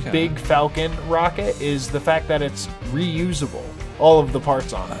this big Falcon rocket is the fact that it's reusable, all of the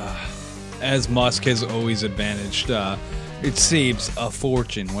parts on it. As Musk has always advantaged, it saves a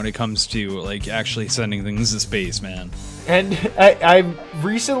fortune when it comes to actually sending things to space, man. And I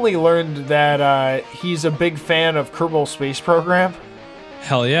recently learned that he's a big fan of Kerbal Space Program.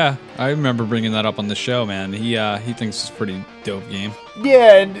 Hell yeah. I remember bringing that up on the show, man. He thinks it's a pretty dope game.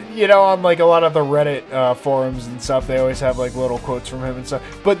 Yeah, and on a lot of the Reddit forums and stuff, they always have little quotes from him and stuff.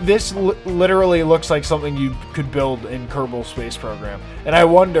 But this literally looks like something you could build in Kerbal Space Program. And I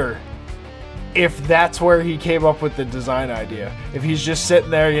wonder if that's where he came up with the design idea. If he's just sitting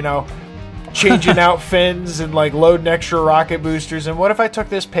there, changing out fins and loading extra rocket boosters. And what if I took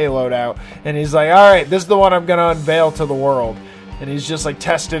this payload out? And he's like, all right, this is the one I'm going to unveil to the world. And he's just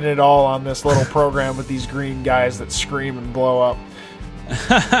testing it all on this little program with these green guys that scream and blow up.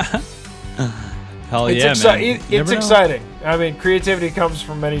 Hell yeah, man. It's exciting. I mean, creativity comes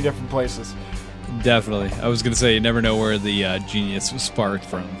from many different places. Definitely. I was going to say, you never know where the genius was sparked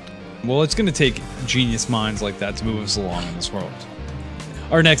from. Well, it's going to take genius minds like that to move us along in this world.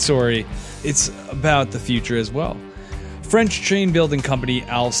 Our next story, it's about the future as well. French train building company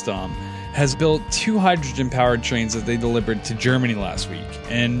Alstom has built 2 hydrogen-powered trains that they delivered to Germany last week.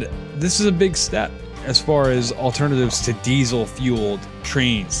 And this is a big step as far as alternatives to diesel-fueled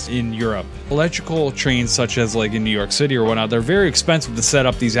trains in Europe. Electrical trains, such as in New York City or whatnot, they're very expensive to set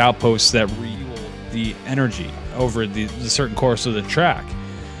up these outposts that refuel the energy over the certain course of the track.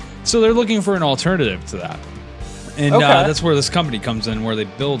 So they're looking for an alternative to that. And that's where this company comes in, where they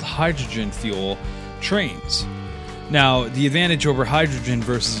build hydrogen fuel trains. Now, the advantage over hydrogen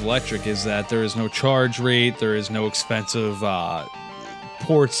versus electric is that there is no charge rate, there is no expensive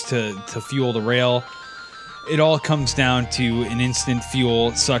ports to fuel the rail. It all comes down to an instant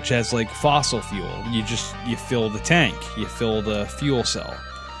fuel, such as fossil fuel. You fill the tank, you fill the fuel cell.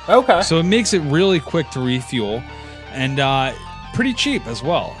 Okay. So it makes it really quick to refuel, and pretty cheap as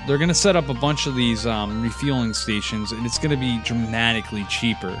well. They're going to set up a bunch of these refueling stations, and it's going to be dramatically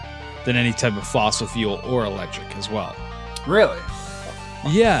cheaper than any type of fossil fuel or electric as well. Really?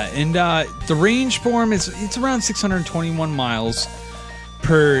 Yeah, and the range for them it's around 621 miles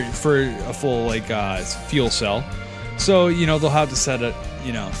for a full fuel cell. So they'll have to set it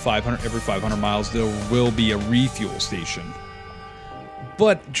 500 every 500 miles. There will be a refuel station,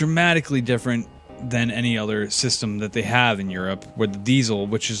 but dramatically different than any other system that they have in Europe, where the diesel,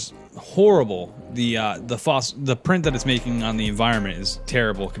 which is horrible, the print that it's making on the environment is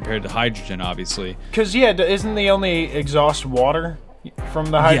terrible compared to hydrogen, obviously. Because isn't the only exhaust water from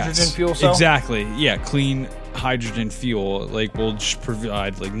the hydrogen fuel cell? Exactly. Yeah, clean hydrogen fuel will just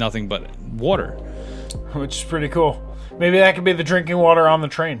provide nothing but water, which is pretty cool. Maybe that could be the drinking water on the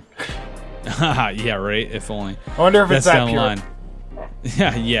train. Yeah, right. If only. I wonder if it's that pure. Line.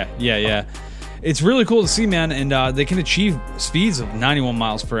 Yeah. It's really cool to see, man, and they can achieve speeds of 91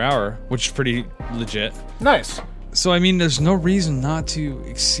 miles per hour, which is pretty legit. Nice. So, I mean, there's no reason not to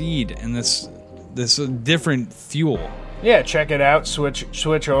exceed in this different fuel. Yeah, check it out.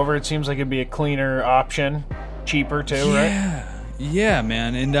 Switch over. It seems like it'd be a cleaner option, cheaper too, right? Yeah,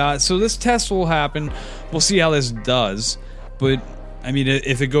 man. And so this test will happen. We'll see how this does. But I mean,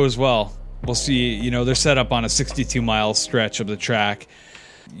 if it goes well, we'll see. They're set up on a 62-mile stretch of the track.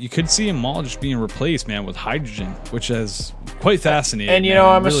 you could see them all just being replaced, man, with hydrogen, which is quite fascinating. And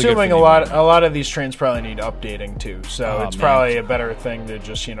I'm really assuming a lot of these trains probably need updating too. So it's probably a better thing to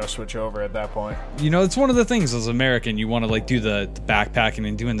just switch over at that point. It's one of the things as American you want to like do the backpacking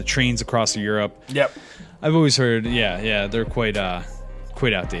and doing the trains across Europe. Yep. I've always heard, they're quite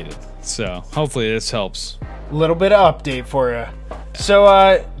outdated. So hopefully this helps. A little bit of update for you.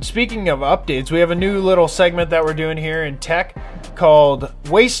 So speaking of updates, we have a new little segment that we're doing here in tech called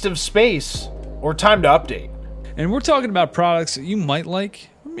Waste of Space or Time to Update. And we're talking about products that you might like,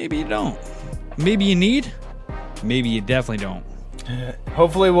 or maybe you don't. Maybe you need, maybe you definitely don't.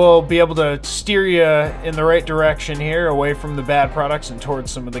 Hopefully we'll be able to steer you in the right direction here, away from the bad products and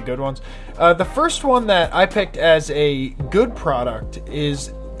towards some of the good ones. The first one that I picked as a good product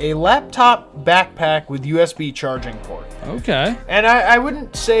is a laptop backpack with USB charging port. Okay. And I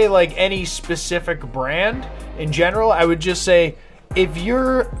wouldn't say like any specific brand in general. I would just say if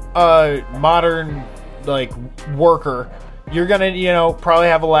you're a modern like worker, you're gonna probably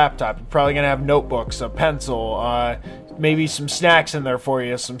have a laptop. You're probably gonna have notebooks, a pencil, maybe some snacks in there for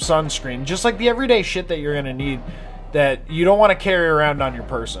you, some sunscreen, just like the everyday shit that you're gonna need that you don't want to carry around on your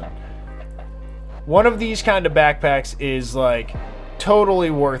person. One of these kind of backpacks is like totally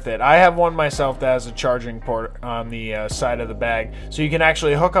worth it. I have one myself that has a charging port on the side of the bag, so you can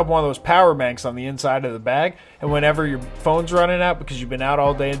actually hook up one of those power banks on the inside of the bag, and whenever your phone's running out because you've been out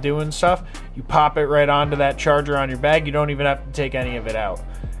all day doing stuff, you pop it right onto that charger on your bag. You don't even have to take any of it out.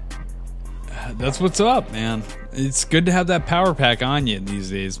 That's what's up, man. It's good to have that power pack on you these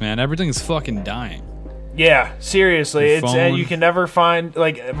days, man. Everything's fucking dying. Yeah, seriously, you can never find,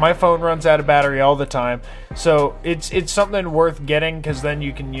 like, my phone runs out of battery all the time, so it's something worth getting, because then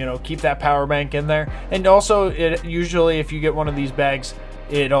you can, keep that power bank in there, and also, it usually, if you get one of these bags,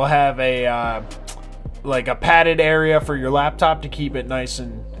 it'll have a, like a padded area for your laptop to keep it nice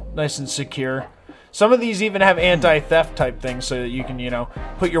and secure. Some of these even have anti-theft type things, so that you can,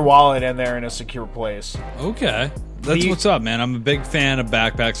 put your wallet in there in a secure place. Okay, that's what's up, man. I'm a big fan of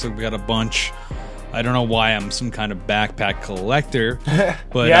backpacks, so we got a bunch. I don't know why I'm some kind of backpack collector,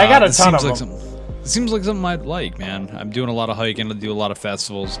 but yeah, I got a ton of them. It seems like something I'd like, man. I'm doing a lot of hiking, I do a lot of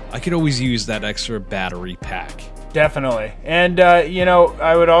festivals. I could always use that extra battery pack. Definitely. And,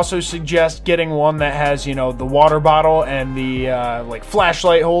 I would also suggest getting one that has, the water bottle and the, like,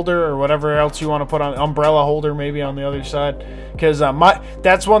 flashlight holder or whatever else you want to put on, umbrella holder maybe on the other side. Because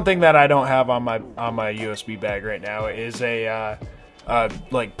that's one thing that I don't have on my USB bag right now is a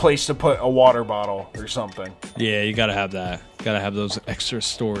like place to put a water bottle or something. Yeah, you gotta have that. Gotta have those extra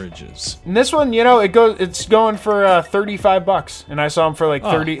storages. And this one, it's going for $35, and I saw them for like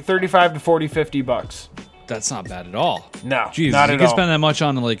 35 to 40, $50. That's not bad at all. No, jeez, not you at can all. spend that much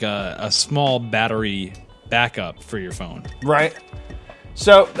on like a small battery backup for your phone, right?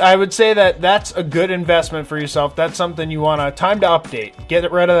 So I would say that's a good investment for yourself. That's something you want to time to update. Get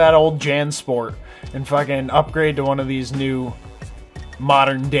rid of that old JanSport and fucking upgrade to one of these new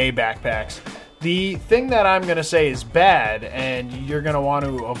modern day backpacks. The thing that I'm going to say is bad and you're going to want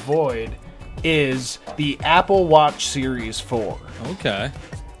to avoid is the Apple Watch Series 4. Okay.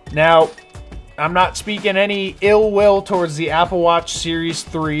 Now, I'm not speaking any ill will towards the Apple Watch Series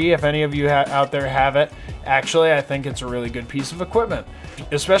 3 if any of you out there have it. Actually, I think it's a really good piece of equipment,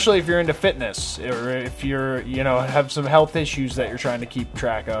 especially if you're into fitness or if you're, have some health issues that you're trying to keep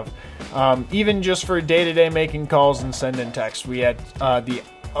track of. Even just for day-to-day making calls and sending texts. We had the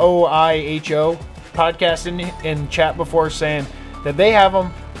OIHO podcast in chat before saying that they have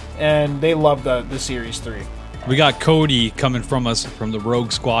them and they love the Series 3. We got Cody coming from us from the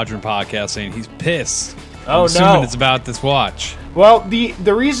Rogue Squadron podcast saying he's pissed. I'm assuming it's about this watch. Well,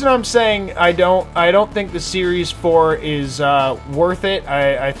 the reason I'm saying I don't think the Series 4 is worth it.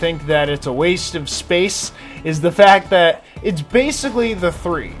 I think that it's a waste of space. Is the fact that it's basically the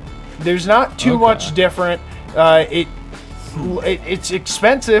 3. There's not too much different. It's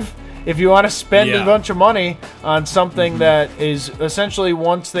expensive if you want to spend a bunch of money on something that is essentially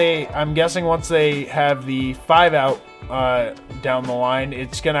once they have the 5 out down the line,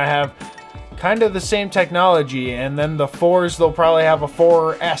 it's gonna have kind of the same technology, and then the 4s, they'll probably have a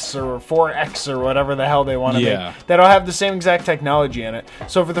 4S or 4X or whatever the hell they want to make. That'll have the same exact technology in it.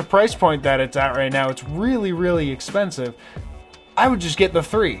 So for the price point that it's at right now, it's really, really expensive. I would just get the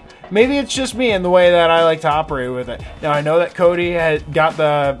 3. Maybe it's just me and the way that I like to operate with it. Now, I know that Cody had got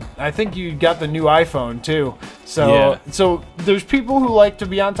I think you got the new iPhone too. So there's people who like to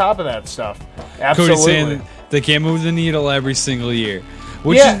be on top of that stuff. Absolutely. Cody's saying that they can't move the needle every single year.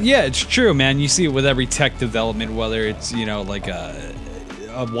 Which is, it's true, man. You see it with every tech development, whether it's, like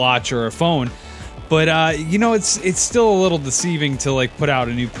a watch or a phone. But it's still a little deceiving to like put out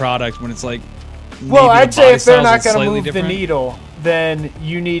a new product when it's like. Well, I'd say if they're not going to move the needle, then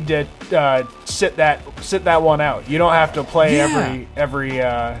you need to sit that one out. You don't have to play every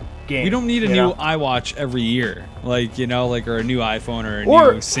game. We don't need a new iWatch every year, or a new iPhone or a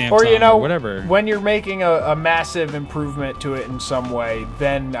new Samsung or whatever. When you're making a massive improvement to it in some way,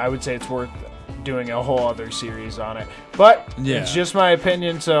 then I would say it's worth doing a whole other series on it. But it's just my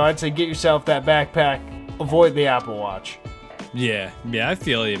opinion, so I'd say get yourself that backpack. Avoid the Apple Watch. Yeah, I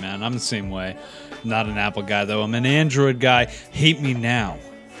feel you, man. I'm the same way. Not an Apple guy, though. I'm an Android guy. Hate me now.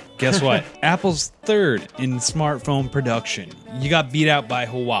 Guess what? Apple's third in smartphone production. You got beat out by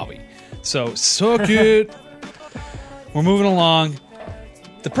Huawei. So, suck it. We're moving along.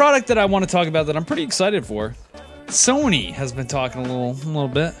 The product that I want to talk about that I'm pretty excited for, Sony has been talking a little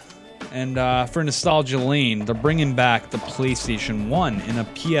bit. And for Nostalgia Lane, they're bringing back the PlayStation 1 in a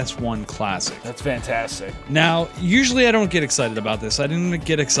PS1 Classic. That's fantastic. Now, usually I don't get excited about this. I didn't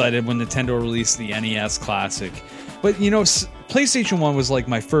get excited when Nintendo released the NES Classic. But, PlayStation 1 was like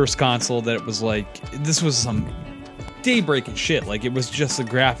my first console that it was like, this was some day-breaking shit. Like, it was just the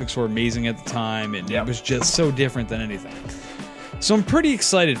graphics were amazing at the time, and it was just so different than anything. So I'm pretty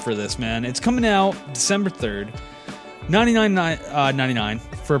excited for this, man. It's coming out December 3rd. $99.99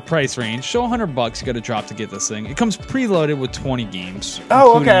 for a price range. So $100 you got to drop to get this thing. It comes preloaded with 20 games.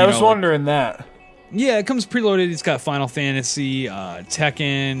 Oh, okay. I was wondering that. Yeah, it comes preloaded. It's got Final Fantasy,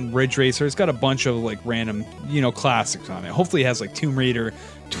 Tekken, Ridge Racer. It's got a bunch of like random, classics on it. Hopefully, it has like Tomb Raider,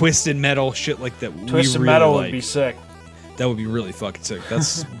 Twisted Metal, shit like that. Twisted Metal would be sick. That would be really fucking sick.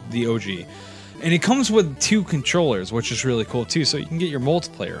 That's the OG. And it comes with 2 controllers, which is really cool too. So you can get your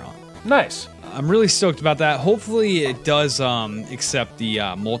multiplayer on. Nice. I'm really stoked about that. Hopefully it does accept the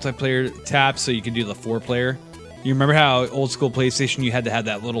multiplayer tab so you can do the 4-player. You remember how old school PlayStation you had to have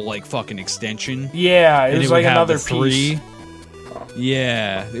that little like fucking extension? Yeah, it was like another piece.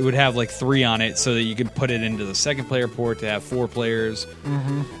 Yeah, it would have like 3 on it so that you could put it into the second player port to have 4 players.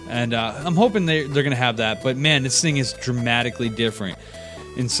 Mm-hmm. And I'm hoping they're going to have that. But man, this thing is dramatically different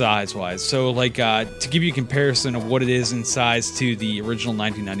in size-wise. So, like, to give you a comparison of what it is in size to the original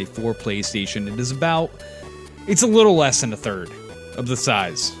 1994 PlayStation, it's a little less than a third of the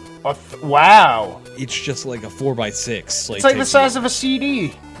size. Wow. It's just like a 4x6. It's like the size of a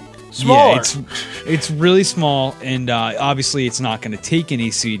CD. Smaller. Yeah, it's really small, and obviously it's not going to take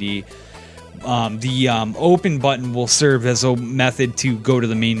any CD. The open button will serve as a method to go to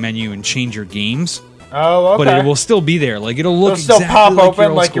the main menu and change your games. Oh, okay. But it will still be there. Like it'll look still exactly pop like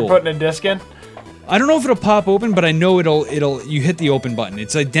open like you're putting a disc in. I don't know if it'll pop open, but I know it'll. You hit the open button.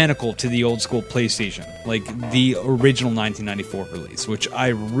 It's identical to the old school PlayStation, like the original 1994 release, which I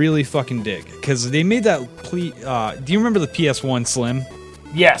really fucking dig because they made that. Do you remember the PS1 Slim?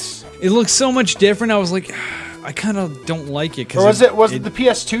 Yes. It looks so much different. I was like, I kind of don't like it. Or was it the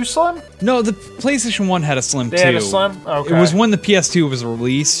PS2 Slim? No, the PlayStation 1 had a Slim too. They had a Slim? Okay. It was when the PS2 was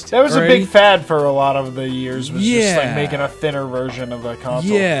released. That was a big fad for a lot of the years, was just like making a thinner version of a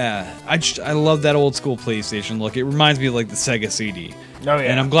console. Yeah. I love that old school PlayStation look. It reminds me of like the Sega CD. Oh, yeah.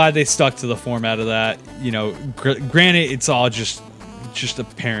 And I'm glad they stuck to the format of that. Granted, it's all just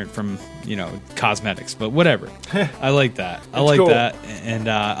apparent from, cosmetics, but whatever. I like that. I like cool. that. And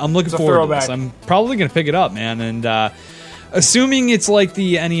I'm looking forward to this. I'm probably going to pick it up, man. And assuming it's like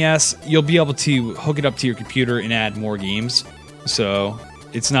the NES, you'll be able to hook it up to your computer and add more games. So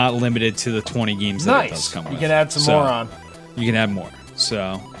it's not limited to the 20 games that it does come with. You can add some more on. You can add more.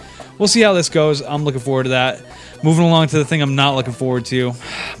 So we'll see how this goes. I'm looking forward to that. Moving along to the thing I'm not looking forward to.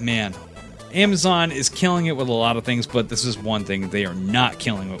 Man, Amazon is killing it with a lot of things, but this is one thing they are not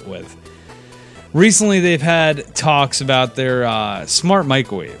killing it with. Recently, they've had talks about their smart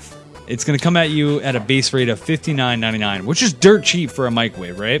microwave. It's going to come at you at a base rate of $59.99, which is dirt cheap for a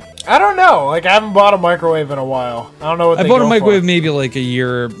microwave, right? I don't know. Like, I haven't bought a microwave in a while. I don't know what they I bought a microwave maybe like a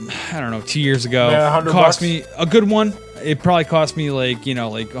year, 2 years ago. Yeah, $100. Cost me a good one. It probably cost me like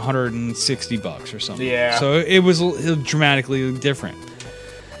 $160 or something. Yeah. So it was dramatically different.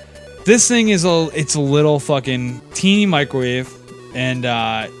 This thing is it's a little fucking teeny microwave, and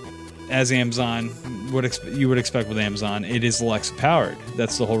as Amazon you would expect with Amazon, it is Alexa powered.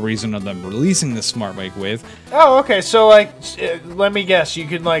 That's the whole reason of them releasing this smart microwave. Oh, okay. So let me guess, you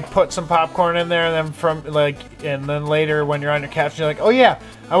could put some popcorn in there, and then later when you're on your couch, you're like, oh yeah,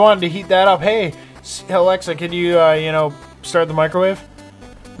 I wanted to heat that up. Hey, Alexa, could you start the microwave?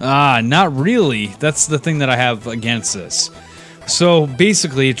 Not really. That's the thing that I have against this. So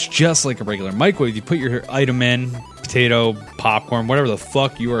basically, it's just like a regular microwave. You put your item in, potato, popcorn, whatever the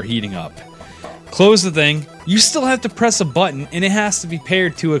fuck you are heating up. close the thing. You still have to press a button, and it has to be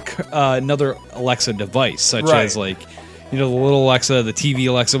paired to another Alexa device, such as like, you know, the little Alexa, the TV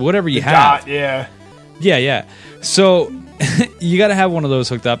Alexa, whatever you have. Yeah. So you got to have one of those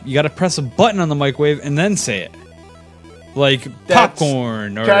hooked up. You got to press a button on the microwave and then say it, like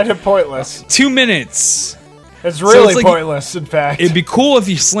popcorn or kind of pointless. 2 minutes. It's really pointless. In fact, it'd be cool if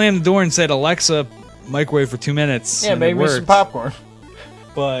you slammed the door and said, "Alexa, microwave for 2 minutes." Yeah, make me some popcorn.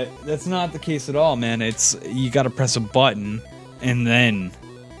 But that's not the case at all, man. It's you got to press a button and then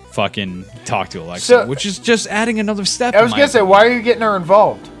fucking talk to Alexa, which is just adding another step. I was gonna say, why are you getting her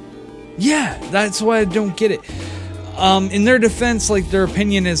involved? Yeah, that's why I don't get it. In their defense, like their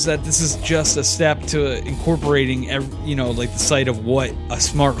opinion is that this is just a step to incorporating, like the sight of what a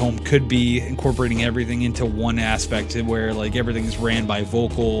smart home could be, incorporating everything into one aspect to where like everything is ran by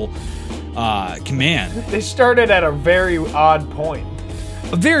vocal command. They started at a very odd point.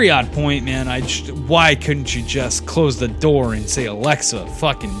 A very odd point, man. Why couldn't you just close the door and say, Alexa,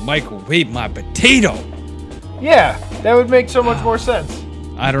 fucking microwave my potato? Yeah, that would make so much more sense.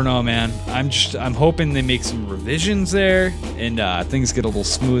 I don't know, man. I'm hoping they make some revisions there and things get a little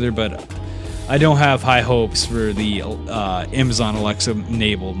smoother, but I don't have high hopes for the Amazon Alexa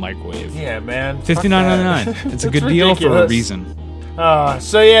enabled microwave. Yeah, man. $59.99. It's a good deal for a reason.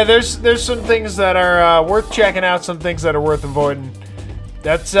 So yeah, there's some things that are worth checking out, some things that are worth avoiding.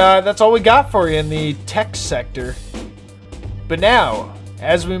 That's all we got for you in the tech sector. But now,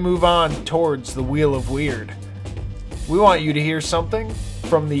 as we move on towards the Wheel of Weird, we want you to hear something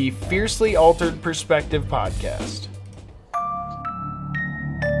from the Fiercely Altered Perspective podcast.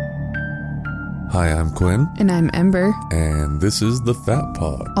 Hi, I'm Quinn. And I'm Ember. And this is the Fat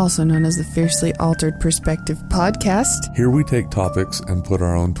Pod, also known as the Fiercely Altered Perspective podcast. Here we take topics and put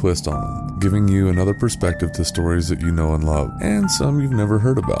our own twist on them, giving you another perspective to stories that you know and love, and some you've never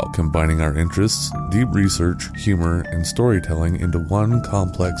heard about, combining our interests, deep research, humor, and storytelling into one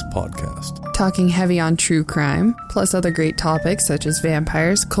complex podcast. Talking heavy on true crime, plus other great topics such as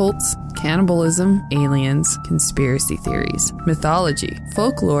vampires, cults, cannibalism, aliens, conspiracy theories, mythology,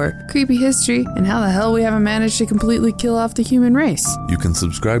 folklore, creepy history, and how the hell we haven't managed to completely kill off the human race. You can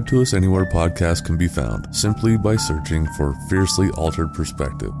subscribe to us anywhere podcasts can be found, simply by searching for Fiercely Altered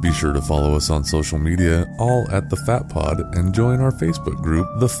Perspective. Be sure to follow us on social media, all at The Fat Pod, and join our Facebook group,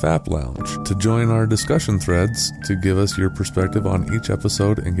 The Fap Lounge, to join our discussion threads to give us your perspective on each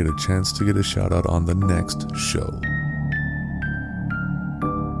episode and get a chance to get a shout out on the next show.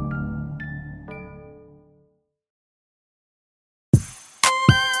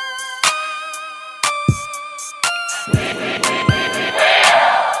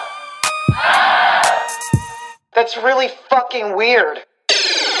 That's really fucking weird.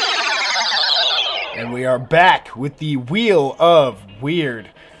 And we are back with the Wheel of Weird.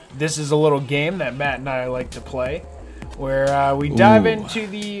 This is a little game that Matt and I like to play, where we dive into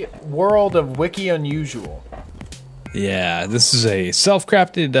the world of Wiki Unusual. Yeah, this is a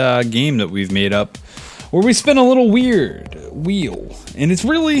self-crafted game that we've made up, where we spin a little weird wheel, and it's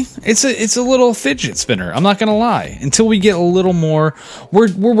a little fidget spinner. I'm not gonna lie. Until we get a little more,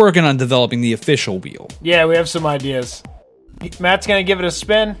 we're working on developing the official wheel. Yeah, we have some ideas. Matt's gonna give it a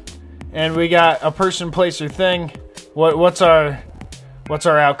spin, and we got a person, place, or thing. What's our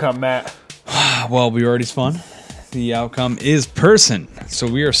outcome, Matt? Well, we already spun. The outcome is person, so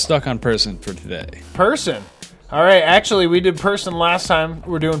we are stuck on person for today. Person. All right, actually, we did person last time.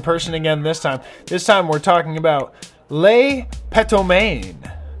 We're doing person again this time. This time, we're talking about Le Petomaine,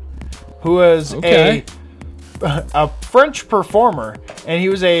 who was a French performer, and he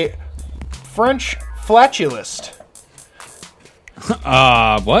was a French flatulist.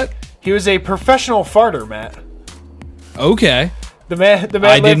 What? He was a professional farter, Matt. Okay. The man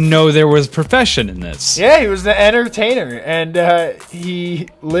didn't know there was profession in this. Yeah, he was the entertainer, and he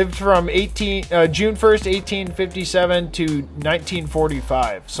lived from June 1st, 1857 to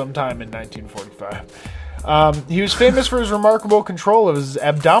 1945, sometime in 1945. He was famous for his remarkable control of his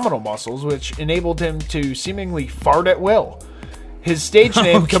abdominal muscles, which enabled him to seemingly fart at will. His stage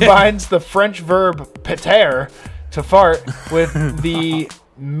name combines the French verb péter, to fart, with the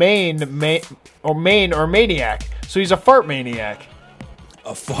main or maniac. So he's a fart maniac.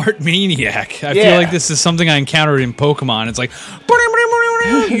 A fart maniac. I feel like this is something I encountered in Pokemon. It's like,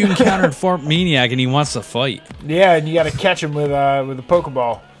 you encountered fart maniac and he wants to fight. Yeah, and you got to catch him with a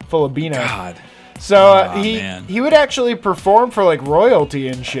Pokeball full of Beano. God. So he would actually perform for like royalty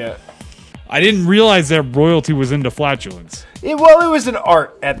and shit. I didn't realize that royalty was into flatulence. It was an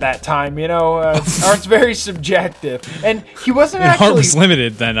art at that time, you know. Art's very subjective, and he wasn't actually. Art was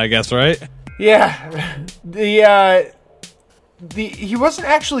limited then, I guess, right? Yeah, he wasn't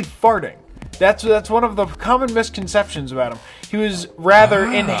actually farting. That's one of the common misconceptions about him. He was rather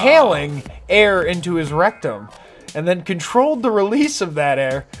inhaling air into his rectum and then controlled the release of that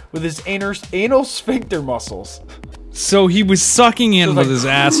air with his anal sphincter muscles. So he was sucking in with his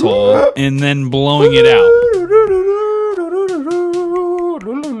asshole and then blowing it out.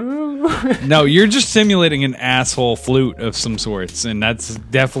 No, you're just simulating an asshole flute of some sorts, and that's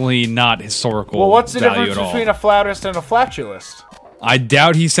definitely not historical. Well, what's the value difference at all. between a flautist and a flatulist? I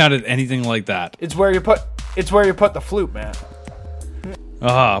doubt he sounded anything like that. It's where you put the flute, man.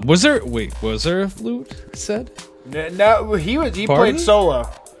 Was there a flute said? No, he played solo.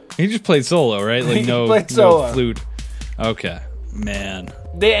 He just played solo, right? Like no flute. Okay, man.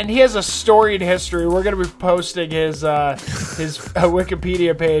 And he has a storied history. We're going to be posting his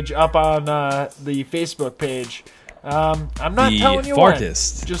Wikipedia page up on the Facebook page. I'm not telling you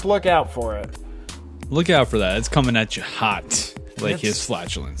fartist. when. Just look out for it. Look out for that. It's coming at you hot, like his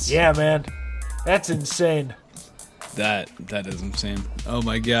flatulence. Yeah, man. That's insane. That is insane. Oh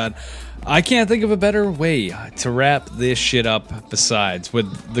my god. I can't think of a better way to wrap this shit up besides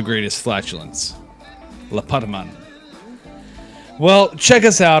with the greatest flatulence. La Pataman. Well, check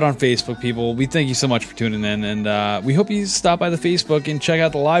us out on Facebook, people. We thank you so much for tuning in, and we hope you stop by the Facebook and check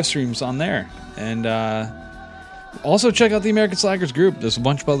out the live streams on there. And also check out the American Slackers group. There's a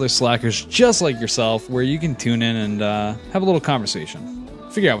bunch of other slackers just like yourself where you can tune in and have a little conversation.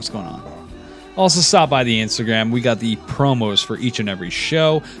 Figure out what's going on. Also, stop by the Instagram. We got the promos for each and every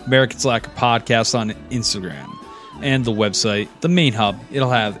show. American Slacker Podcast on Instagram. And the website, the main hub. It'll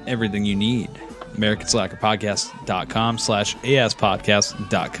have everything you need.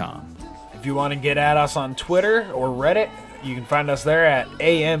 AmericanSlackerPodcast.com/ASPodcast.com. If you want to get at us on Twitter or Reddit, you can find us there at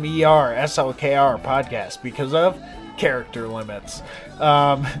AMERSLKR Podcast because of character limits.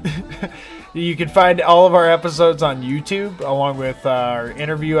 You can find all of our episodes on YouTube, along with our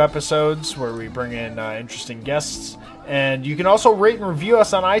interview episodes where we bring in interesting guests. And you can also rate and review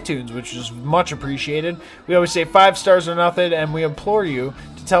us on iTunes, which is much appreciated. We always say 5 stars or nothing, and we implore you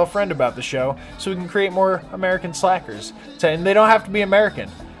to tell a friend about the show so we can create more American Slackers. And they don't have to be American.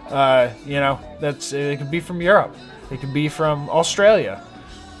 It could be from Europe. It could be from Australia.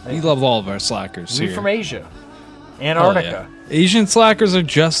 We love all of our slackers here. From Asia. Antarctica. Yeah. Asian slackers are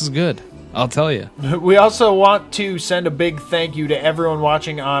just as good. I'll tell you. We also want to send a big thank you to everyone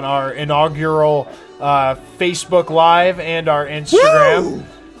watching on our inaugural Facebook Live and our Instagram.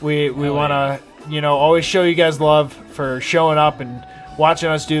 Woo! We want to, always show you guys love for showing up and watching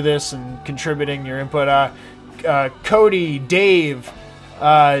us do this and contributing your input. Cody, Dave,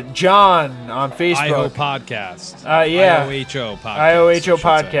 John on Facebook. IO Podcast. IOHO Podcast. IOHO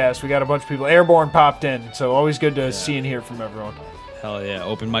Podcast. We got a bunch of people. Airborne popped in, so always good to see and hear from everyone. Hell yeah.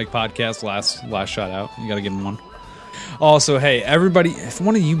 Open Mic Podcast, last shout out. You got to give them one. Also, hey, everybody, if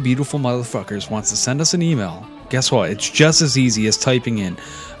one of you beautiful motherfuckers wants to send us an email, guess what? It's just as easy as typing in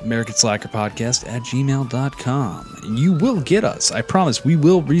AmericanSlackerPodcast@gmail.com. You will get us. I promise we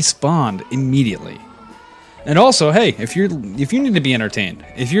will respond immediately. And also, hey, if you need to be entertained,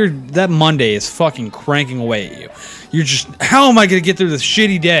 if that Monday is fucking cranking away at you, you're just, how am I going to get through this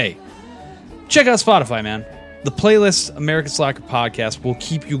shitty day? Check out Spotify, man. The playlist, American Slacker Podcast, will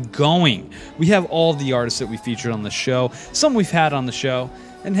keep you going. We have all the artists that we featured on the show, some we've had on the show,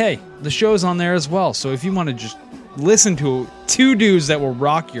 and hey, the show's on there as well. So if you want to just listen to 2 dudes that will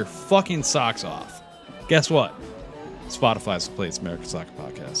rock your fucking socks off, guess what? Spotify's the place, American Slacker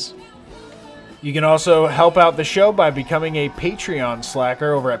Podcast. You can also help out the show by becoming a Patreon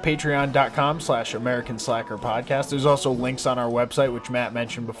slacker over at patreon.com/American Slacker Podcast. There's also links on our website, which Matt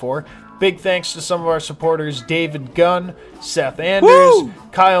mentioned before. Big thanks to some of our supporters, David Gunn, Seth Anders, Woo!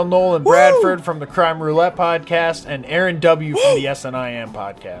 Kyle Nolan Bradford from the Crime Roulette Podcast, and Aaron W. from the SNIM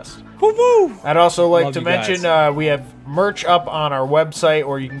Podcast. Woo-woo! I'd also like Love to you mention we have merch up on our website,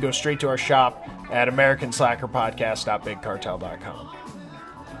 or you can go straight to our shop at AmericanSlackerPodcast.BigCartel.com.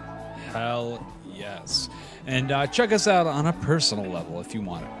 Hell yes. And check us out on a personal level if you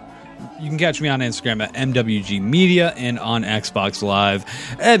want it. You can catch me on Instagram at MWG Media and on Xbox Live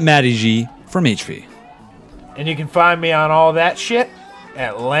at Matty G from HP. And you can find me on all that shit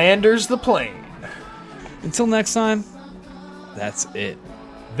at Landers the Plane. Until next time, that's it.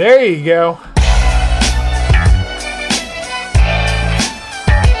 There you go.